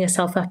doing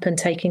herself up and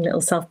taking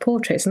little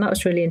self-portraits. And that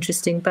was really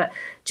interesting. But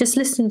just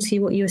listening to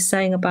what you were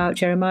saying about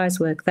Jeremiah's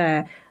work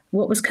there,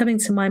 what was coming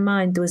to my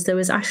mind was there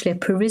was actually a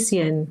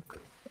Parisian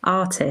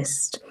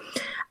artist,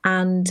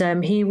 and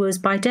he was,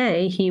 by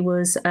day, he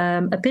was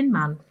a bin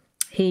man.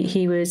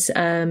 He was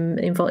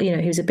involved,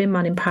 he was a bin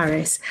man in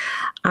Paris,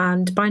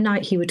 and by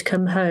night he would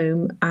come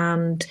home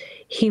and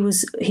he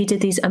did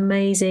these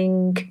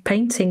amazing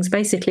paintings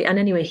basically. And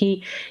anyway,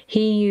 he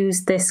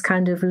used this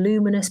kind of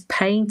luminous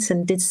paint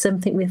and did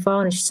something with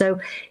varnish. So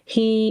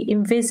he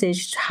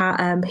envisaged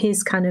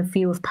his kind of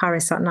view of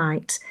Paris at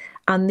night.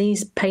 And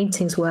these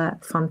paintings were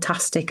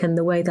fantastic, and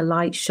the way the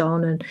light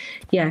shone, and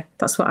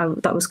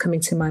that was coming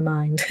to my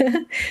mind.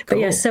 But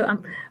cool. So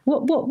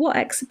what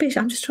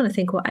exhibition? I'm just trying to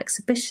think what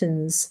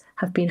exhibitions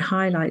have been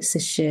highlights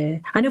this year.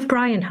 I know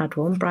Brian had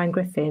one, Brian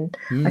Griffin.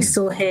 I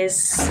saw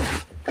his.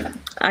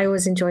 I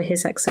always enjoy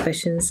his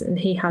exhibitions, and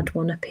he had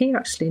one up here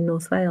actually in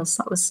North Wales.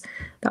 That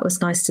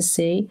was nice to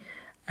see.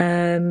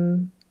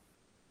 And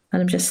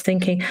I'm just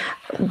thinking,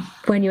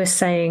 when you were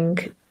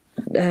saying.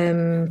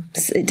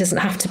 It doesn't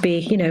have to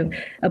be,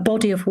 a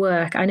body of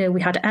work. I know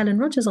we had Ellen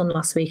Rogers on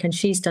last week, and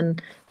she's done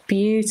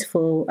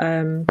beautiful,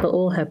 but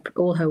all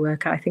her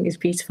work I think is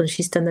beautiful. And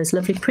she's done those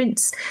lovely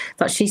prints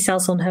that she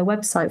sells on her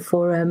website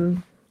for.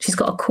 She's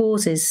got a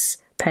causes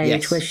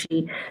page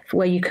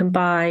where you can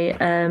buy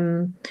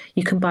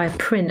a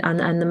print,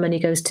 and the money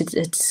goes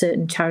to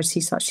certain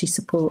charities that she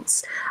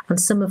supports. And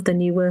some of the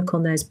new work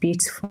on there is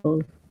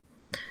beautiful.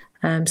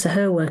 So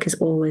her work is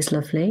always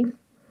lovely.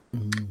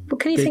 But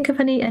can you think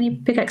of any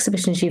big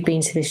exhibitions you've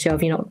been to this year?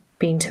 Have you not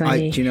been to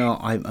any?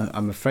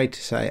 I'm afraid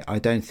to say I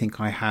don't think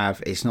I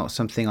have. It's not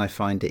something I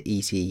find it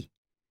easy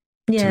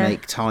to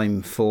make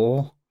time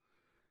for.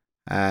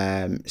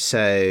 I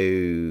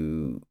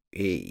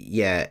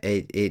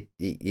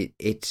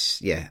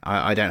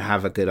don't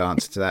have a good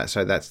answer to that.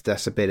 So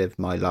that's a bit of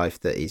my life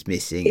that is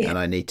missing, and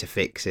I need to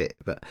fix it.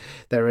 But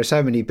there are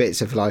so many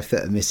bits of life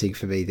that are missing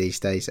for me these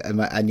days,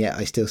 and yet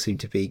I still seem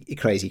to be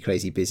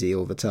crazy busy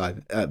all the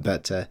time.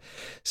 But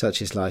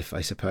such is life,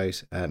 I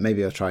suppose.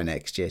 Maybe I'll try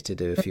next year to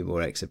do a few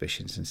more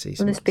exhibitions and see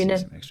some. There's been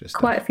extra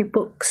stuff. Quite a few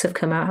books have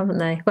come out, haven't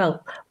they?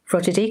 Well,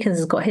 Roger Deakins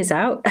has got his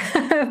out,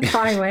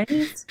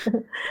 Byways,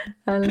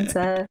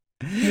 and.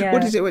 Yeah.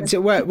 What is it? So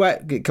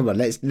come on,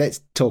 let's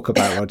talk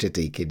about Roger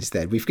Deakins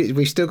then.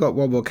 We've still got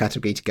one more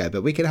category to go,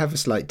 but we can have a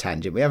slight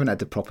tangent. We haven't had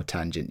the proper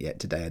tangent yet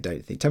today, I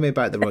don't think. Tell me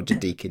about the Roger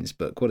Deakins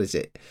book. What is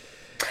it?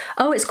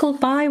 Oh, it's called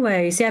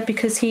Byways. Yeah,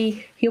 because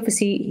he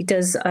obviously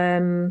does.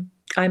 I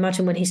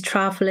imagine when he's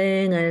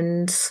travelling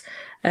and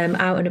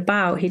out and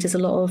about, he does a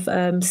lot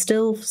of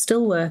still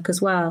work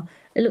as well.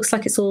 It looks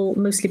like it's all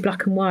mostly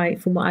black and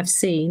white from what I've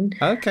seen.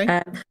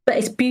 Okay, but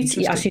it's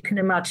beauty, as you can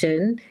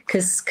imagine,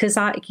 because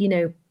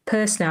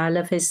personally, I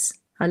love his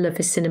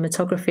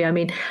cinematography. I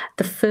mean,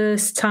 the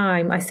first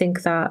time I've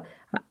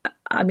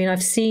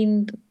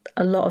seen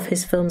a lot of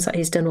his films that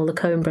he's done, all the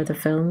Coen Brother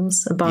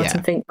films and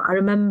Barton Fink. I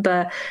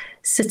remember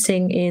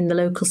sitting in the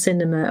local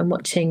cinema and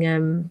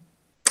watching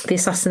the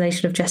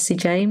assassination of Jesse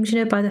James,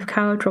 by the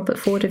coward Robert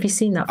Ford. Have you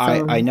seen that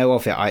film? I know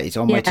of it. It's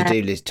on my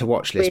to-do list, to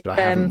watch list, but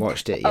I haven't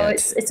watched it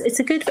yet. It's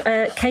a good.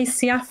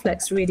 Casey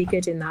Affleck's really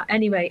good in that.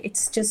 Anyway,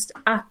 it's just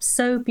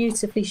so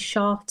beautifully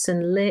shot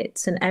and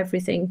lit and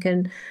everything.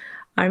 And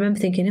I remember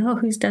thinking, oh,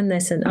 who's done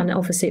this? And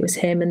obviously it was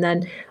him. And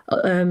then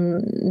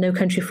No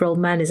Country for Old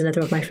Men is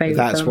another of my favourite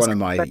films. That's one of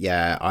my,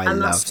 I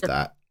loved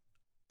that.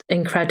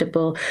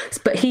 Incredible.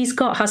 But he's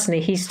got, hasn't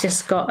he? He's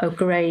just got a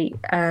great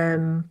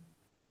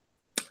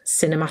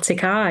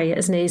cinematic eye,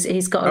 hasn't he?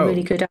 He's got a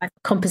really good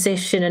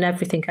composition and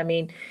everything. I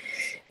mean,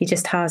 he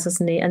just has,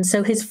 hasn't he? And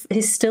so his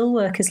still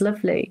work is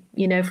lovely,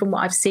 from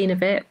what I've seen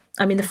of it.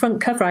 I mean, the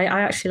front cover, I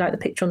actually like the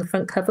picture on the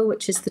front cover,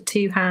 which is the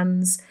two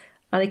hands.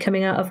 Are they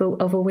coming out of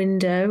a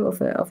window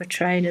of a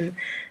train? And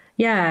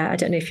I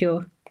don't know if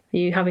are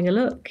you having a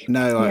look?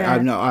 No,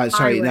 I'm not.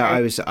 Sorry, no,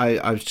 I was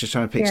just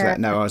trying to picture that.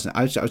 No, I wasn't.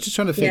 I was just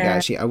trying to figure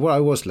actually what I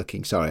was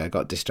looking. Sorry, I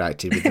got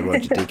distracted with the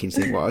Roger Deakins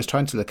thing. What I was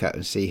trying to look at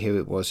and see who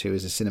it was who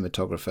was a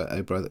cinematographer.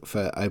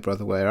 Oh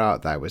brother, where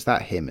art thou? Was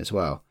that him as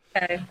well?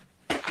 Okay.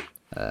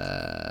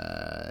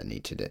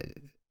 Need to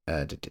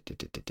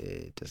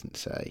doesn't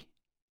say.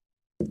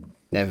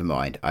 Never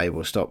mind. I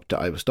will stop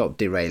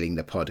derailing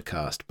the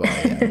podcast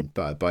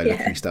by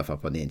looking stuff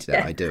up on the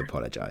internet. I do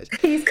apologise.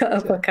 He's got a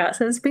book out,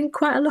 so there's been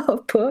quite a lot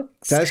of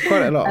books. There's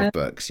quite a lot of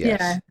books,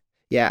 yes.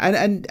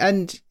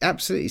 And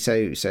absolutely.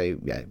 So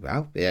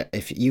well,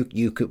 if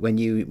you could when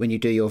you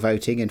do your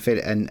voting and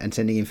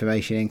sending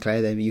information in,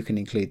 Claire, then you can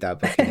include that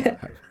book in it.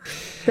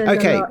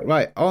 Okay,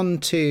 right, on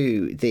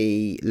to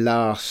the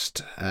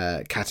last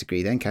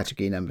category then,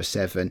 category number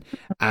 7,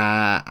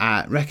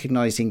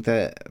 recognising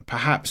that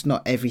perhaps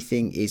not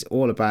everything is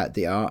all about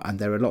the art, and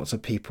there are lots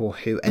of people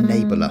who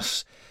enable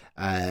us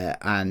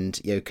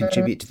and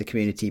contribute to the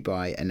community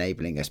by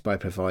enabling us, by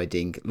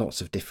providing lots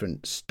of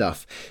different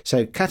stuff.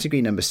 So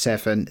category number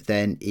 7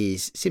 then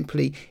is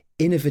simply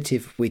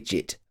innovative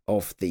widget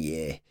of the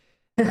year.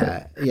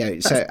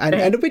 So and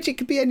a widget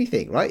could be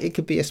anything, right? It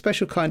could be a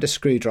special kind of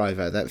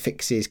screwdriver that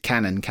fixes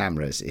Canon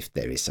cameras, if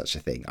there is such a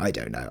thing. I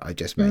don't know, I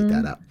just made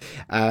that up.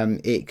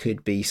 It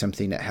could be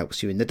something that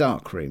helps you in the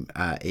darkroom.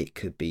 It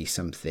could be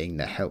something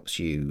that helps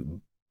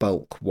you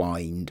bulk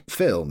wind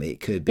film.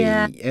 It could be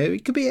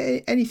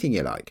anything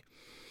you like.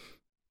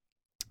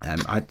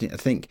 I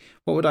think,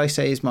 what would I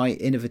say is my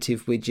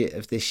innovative widget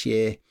of this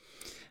year?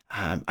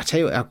 I tell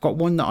you what, I've got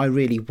one that I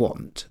really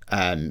want,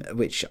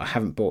 which I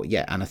haven't bought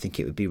yet, and I think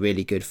it would be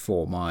really good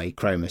for my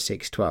Chroma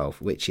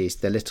 612, which is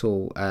the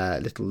little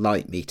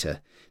light meter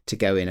to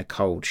go in a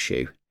cold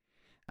shoe.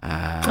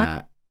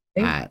 And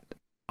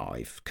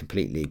I've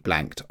completely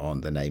blanked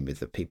on the name of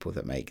the people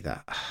that make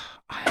that.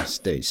 I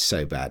just do it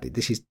so badly.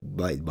 This is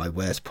my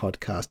worst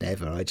podcast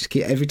ever. I just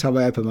keep, every time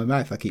I open my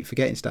mouth, I keep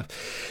forgetting stuff.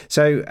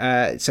 So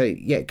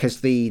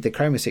because the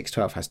Chroma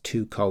 612 has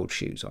 2 cold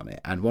shoes on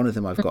it, and one of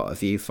them I've got a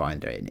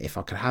viewfinder in. If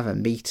I could have a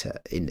meter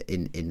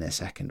in the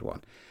second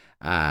one,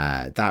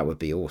 that would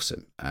be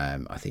awesome.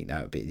 I think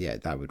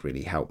that would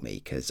really help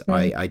me, because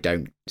I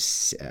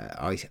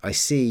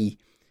see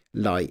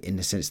light in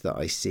the sense that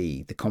I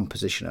see the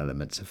composition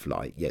elements of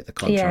light, the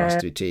contrast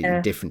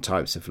between different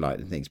types of light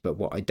and things, but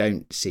what I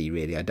don't see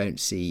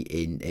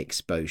in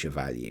exposure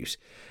values.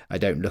 I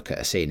don't look at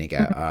a scene and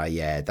go,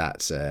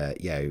 that's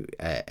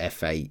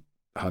f8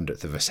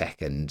 hundredth of a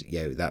second,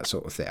 that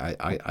sort of thing.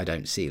 I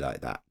don't see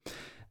like that.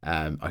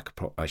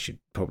 I should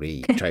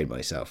probably train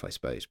myself, I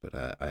suppose, but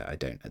I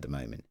don't at the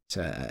moment.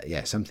 So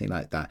something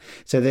like that.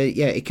 So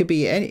it could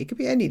be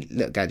any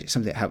little gadget,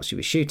 something that helps you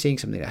with shooting,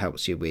 something that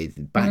helps you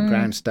with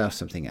background stuff,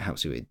 something that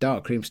helps you with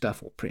darkroom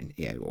stuff, or print,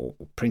 or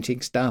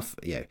printing stuff,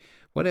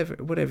 whatever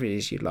it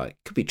is you like.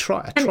 Could be a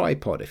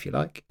tripod if you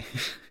like.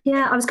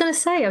 I was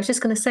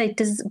just going to say,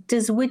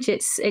 does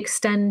widgets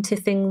extend to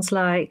things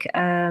like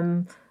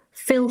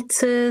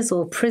filters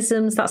or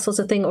prisms, that sort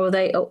of thing, or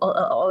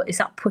or is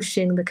that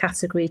pushing the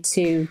category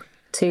too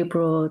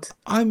broad?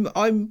 I'm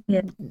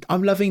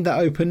loving the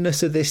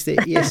openness of this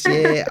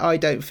year. I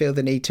don't feel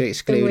the need to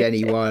exclude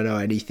anyone or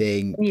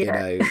anything,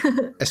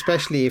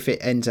 especially if it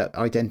ends up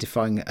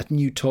identifying a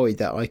new toy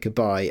that I could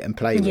buy and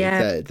play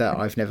with that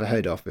I've never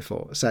heard of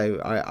before. So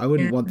I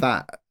wouldn't want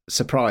that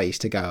surprise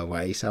to go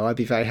away. So I'd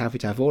be very happy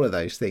to have all of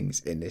those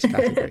things in this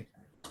category.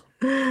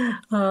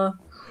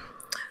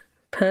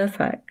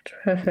 Perfect.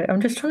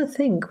 I'm just trying to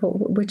think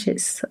what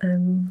widgets,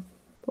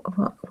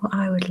 what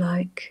I would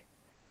like.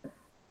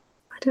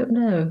 I don't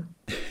know.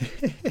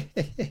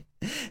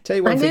 Tell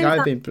you one thing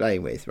I've been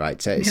playing with, right?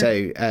 So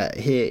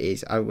here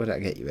is, I will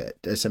get you it.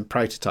 There's some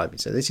prototyping.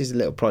 So this is a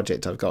little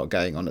project I've got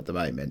going on at the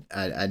moment,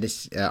 and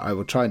this I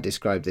will try and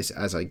describe this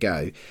as I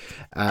go,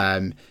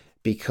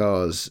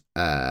 because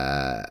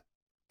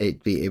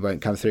it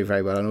won't come through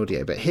very well on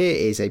audio. But here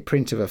is a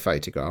print of a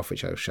photograph,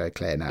 which I'll show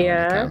Claire now on the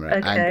camera.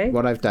 Okay. And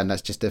what I've done,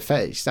 that's just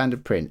a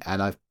standard print,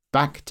 and I've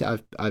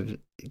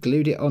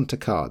glued it onto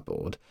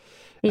cardboard.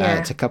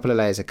 It's a couple of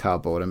layers of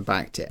cardboard and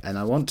backed it, and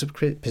I want to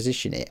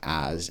position it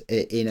as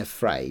in a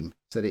frame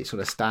so that it sort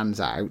of stands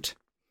out.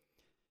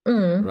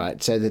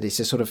 right? So that it's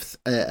a sort of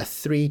a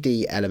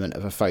 3D element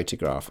of a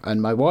photograph.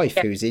 And my wife,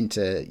 who's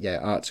into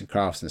arts and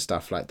crafts and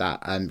stuff like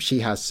that, she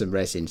has some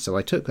resin. So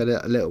I took a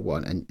little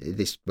one, and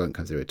this won't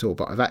come through at all,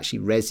 but I've actually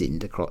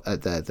resined across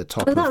the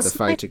top of the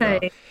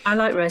photograph. Nice. I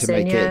like resin,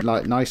 to make it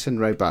like nice and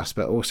robust,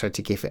 but also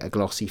to give it a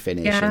glossy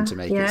finish and to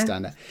make it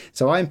stand out.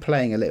 So I'm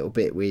playing a little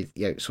bit with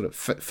sort of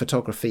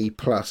photography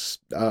plus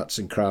arts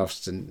and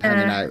crafts and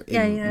hanging out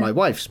in my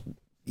wife's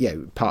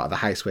part of the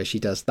house where she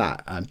does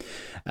that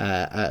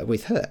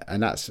with her,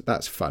 and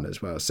that's fun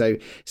as well. So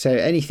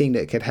anything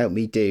that could help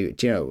me do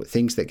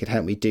things that could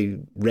help me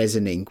do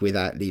resining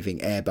without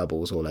leaving air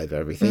bubbles all over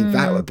everything,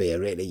 that would be a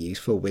really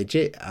useful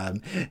widget.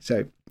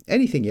 So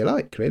anything you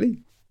like,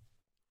 really.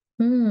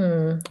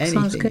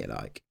 Anything you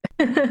like.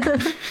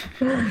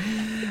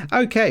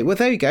 Okay, well,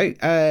 there you go.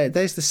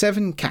 There's the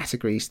 7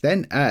 categories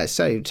then.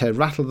 So to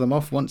rattle them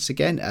off once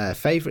again,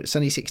 favourite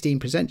Sunny 16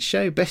 Presents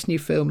show, best new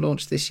film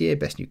launched this year,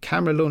 best new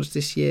camera launched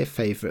this year,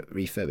 favourite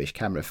refurbished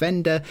camera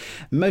vendor,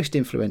 most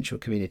influential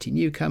community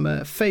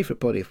newcomer, favourite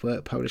body of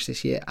work published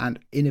this year, and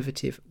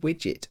innovative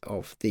widget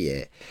of the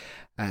year.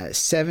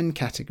 7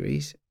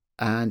 categories,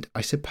 and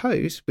I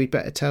suppose we'd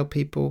better tell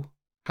people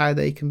how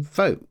they can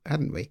vote,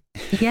 hadn't we?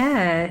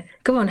 Yeah.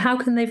 Go on, how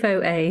can they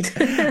vote, Aid?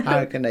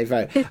 How can they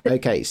vote?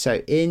 Okay,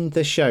 so in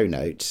the show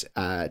notes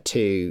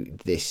to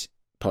this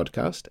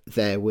podcast,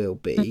 there will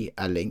be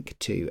a link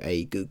to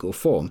a Google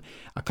form.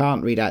 I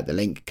can't read out the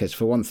link because,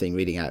 for one thing,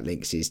 reading out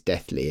links is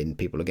deathly and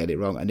people will get it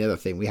wrong. And the other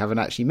thing, we haven't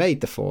actually made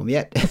the form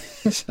yet.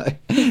 so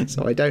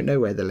I don't know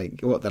what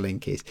the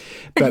link is.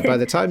 But by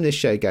the time this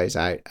show goes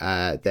out,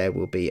 there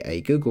will be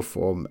a Google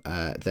form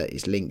that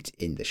is linked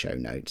in the show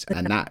notes.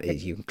 And that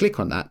is, you can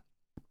click on that.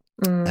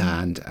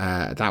 And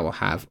that will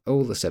have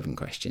all the 7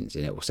 questions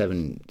in it, or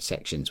 7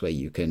 sections where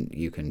you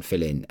can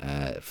fill in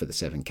for the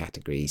 7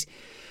 categories.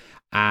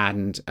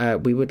 And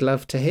we would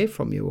love to hear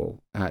from you all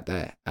out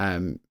there.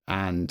 And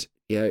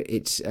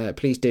it's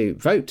please do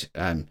vote.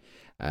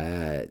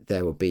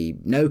 There will be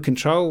no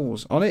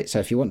controls on it, so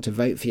if you want to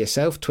vote for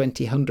yourself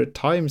 100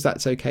 times,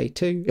 that's okay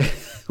too.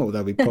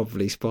 Although we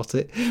probably spot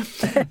it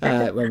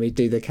when we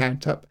do the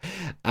count up.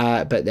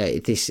 But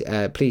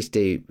please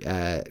do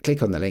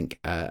click on the link,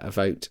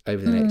 vote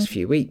over the next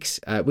few weeks.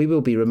 We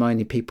will be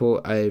reminding people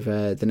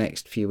over the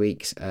next few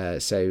weeks.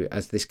 So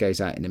as this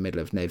goes out in the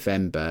middle of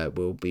November,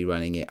 we'll be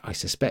running it, I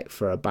suspect,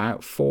 for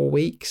about 4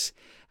 weeks.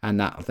 And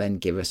that'll then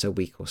give us a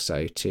week or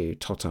so to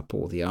tot up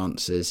all the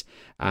answers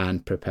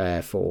and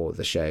prepare for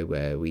the show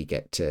where we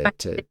get to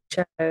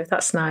show.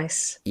 That's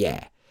nice.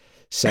 Yeah.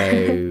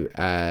 So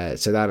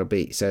it'll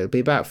be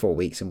about 4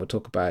 weeks, and we'll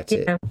talk about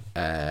it.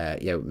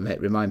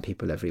 Remind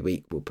people every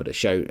week. We'll put a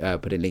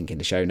link in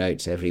the show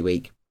notes every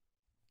week,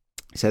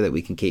 so that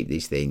we can keep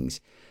these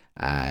things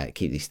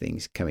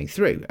coming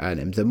through.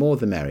 And the more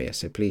the merrier.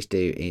 So please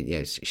do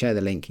share the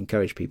link,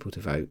 encourage people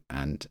to vote,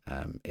 and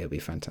it'll be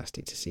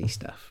fantastic to see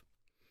stuff.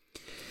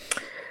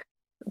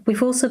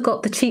 We've also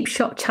got the Cheap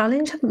Shot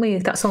Challenge, haven't we?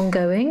 That's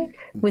ongoing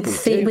with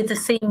the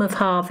theme of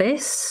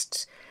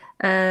harvest.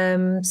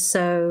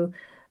 So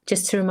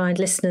just to remind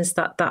listeners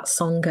that that's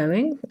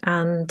ongoing,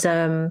 and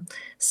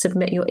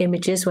submit your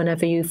images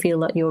whenever you feel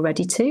that you're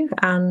ready to.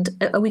 And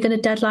are we going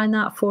to deadline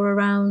that for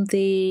around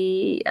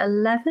the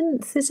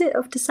 11th, is it,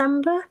 of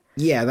December?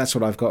 Yeah, that's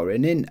what I've got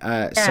written in.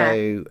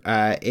 So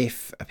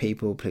if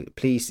people,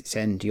 please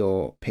send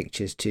your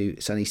pictures to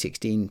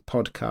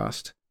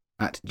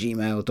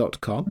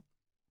sunny16podcast@gmail.com.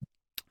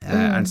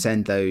 And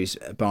send those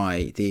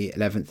by the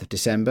 11th of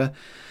December,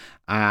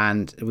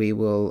 and we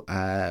will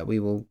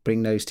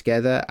bring those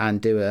together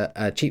and do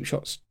a Cheap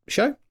Shots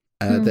show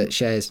that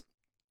shares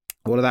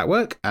all of that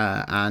work,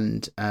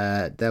 and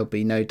there'll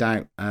be no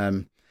doubt.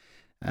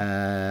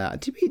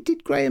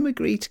 Did Graham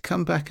agree to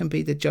come back and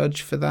be the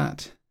judge for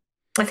that?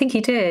 I think he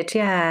did.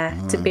 Yeah,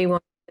 to be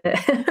one.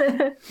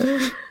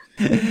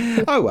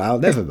 Oh well,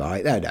 never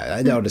mind.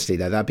 No, honestly,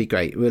 that'd be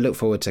great. We'll look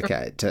forward to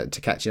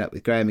catching up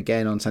with Graham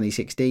again on Sunny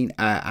 16,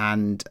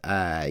 and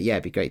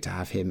it'd be great to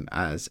have him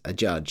as a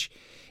judge.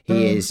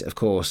 He is, of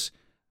course,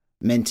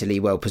 mentally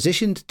well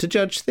positioned to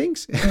judge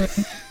things.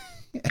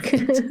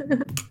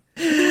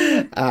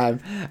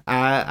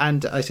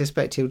 And I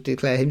suspect he'll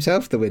declare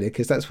himself the winner,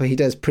 because that's what he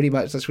does pretty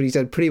much. That's what he's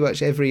done pretty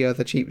much every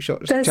other Cheap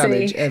Shots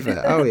challenge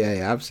ever. Oh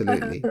yeah,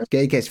 absolutely.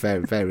 It gets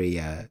very, very,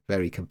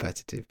 very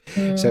competitive.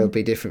 So it'll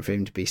be different for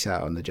him to be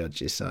sat on the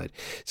judge's side.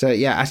 So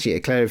yeah, actually,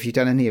 Claire, have you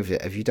done any of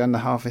it? Have you done the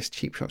Harvest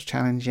Cheap Shots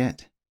challenge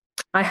yet?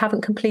 I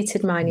haven't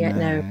completed mine yet.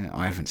 No,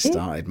 I haven't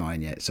started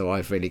mine yet. So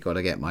I've really got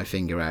to get my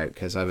finger out,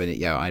 because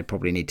I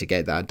probably need to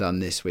get that done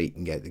this week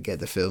and get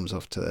the films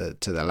off to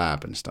the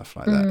lab and stuff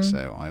like that.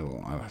 So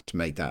I'll have to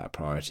make that a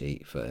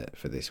priority for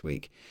this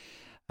week,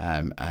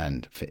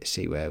 and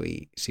see where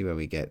we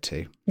get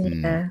to.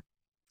 Yeah.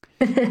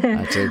 I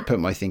have to put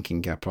my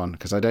thinking cap on,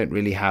 because I don't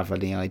really have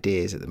any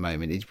ideas at the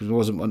moment. It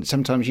wasn't one.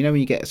 Sometimes, when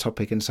you get a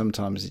topic and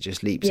sometimes it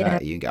just leaps out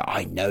at you and go,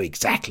 I know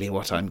exactly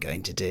what I'm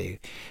going to do.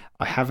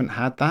 I haven't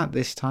had that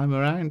this time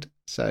around,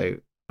 so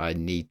I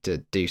need to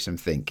do some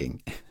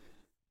thinking.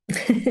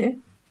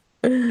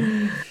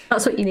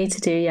 That's what you need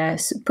to do.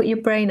 Yes, put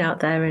your brain out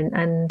there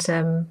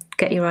and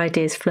get your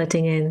ideas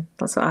flooding in.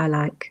 That's what I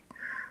like.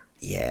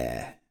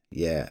 Yeah.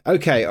 Yeah.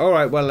 Okay. All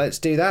right. Well, let's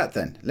do that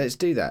then. Let's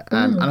do that.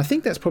 And I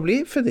think that's probably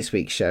it for this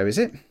week's show, is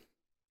it?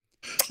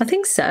 I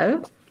think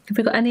so. Have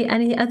we got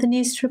any other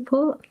news to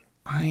report?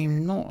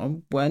 I'm not.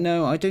 Well,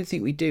 no, I don't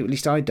think we do. At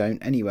least I don't.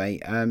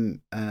 Anyway,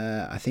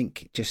 I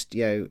think just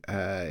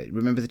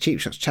remember the Cheap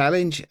Shots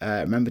Challenge.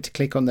 Remember to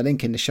click on the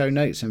link in the show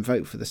notes and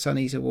vote for the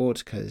Sunnies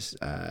Award, because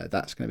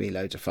that's going to be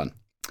loads of fun.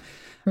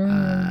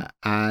 Well,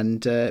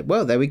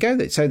 there we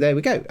go. So there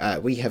we go.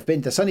 We have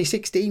been the Sunny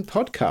 16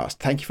 podcast.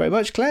 Thank you very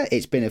much, Claire.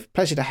 It's been a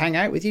pleasure to hang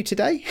out with you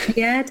today.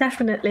 Yeah,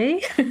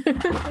 definitely.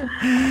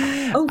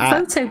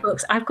 Photo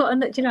books. I've got,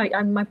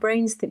 my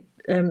brain's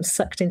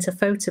sucked into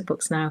photo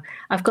books now.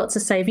 I've got to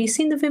say, have you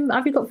seen have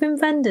you got Wim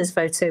Wenders'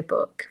 photo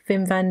book?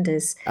 Wim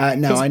Wenders.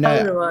 No, His I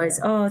know. Polaroids.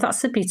 Oh,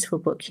 that's a beautiful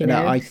book, you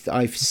know.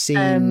 I've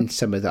seen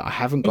some of that. I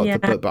haven't got the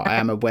book, but I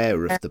am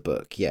aware of the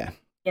book. Yeah.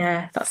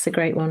 Yeah, that's a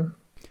great one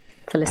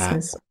for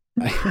listeners.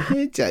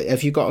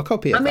 Have you got a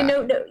copy of that?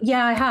 No,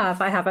 yeah, I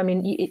have. I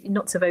mean,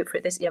 not to vote for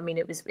it. It's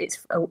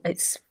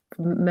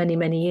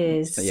many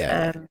years.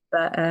 Yeah.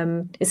 But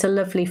it's a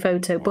lovely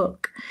photo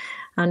book,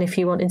 and if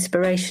you want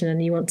inspiration and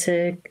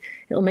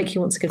it'll make you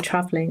want to go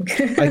travelling.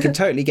 I can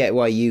totally get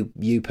why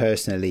you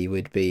personally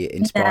would be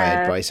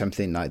inspired by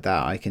something like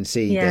that. I can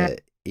see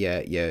that.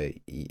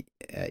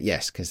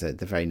 Yes, because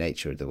the very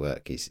nature of the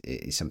work is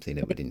something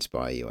that would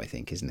inspire you, I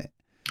think, isn't it?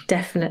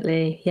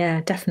 Definitely. Yeah,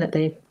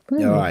 definitely.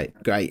 All right,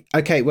 great.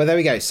 Okay, well, there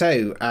we go.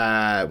 So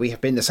we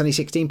have been the Sunny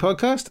 16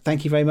 podcast.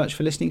 Thank you very much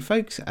for listening,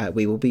 folks.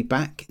 We will be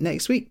back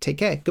next week. Take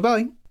care.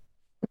 Goodbye.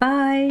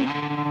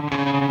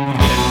 Bye.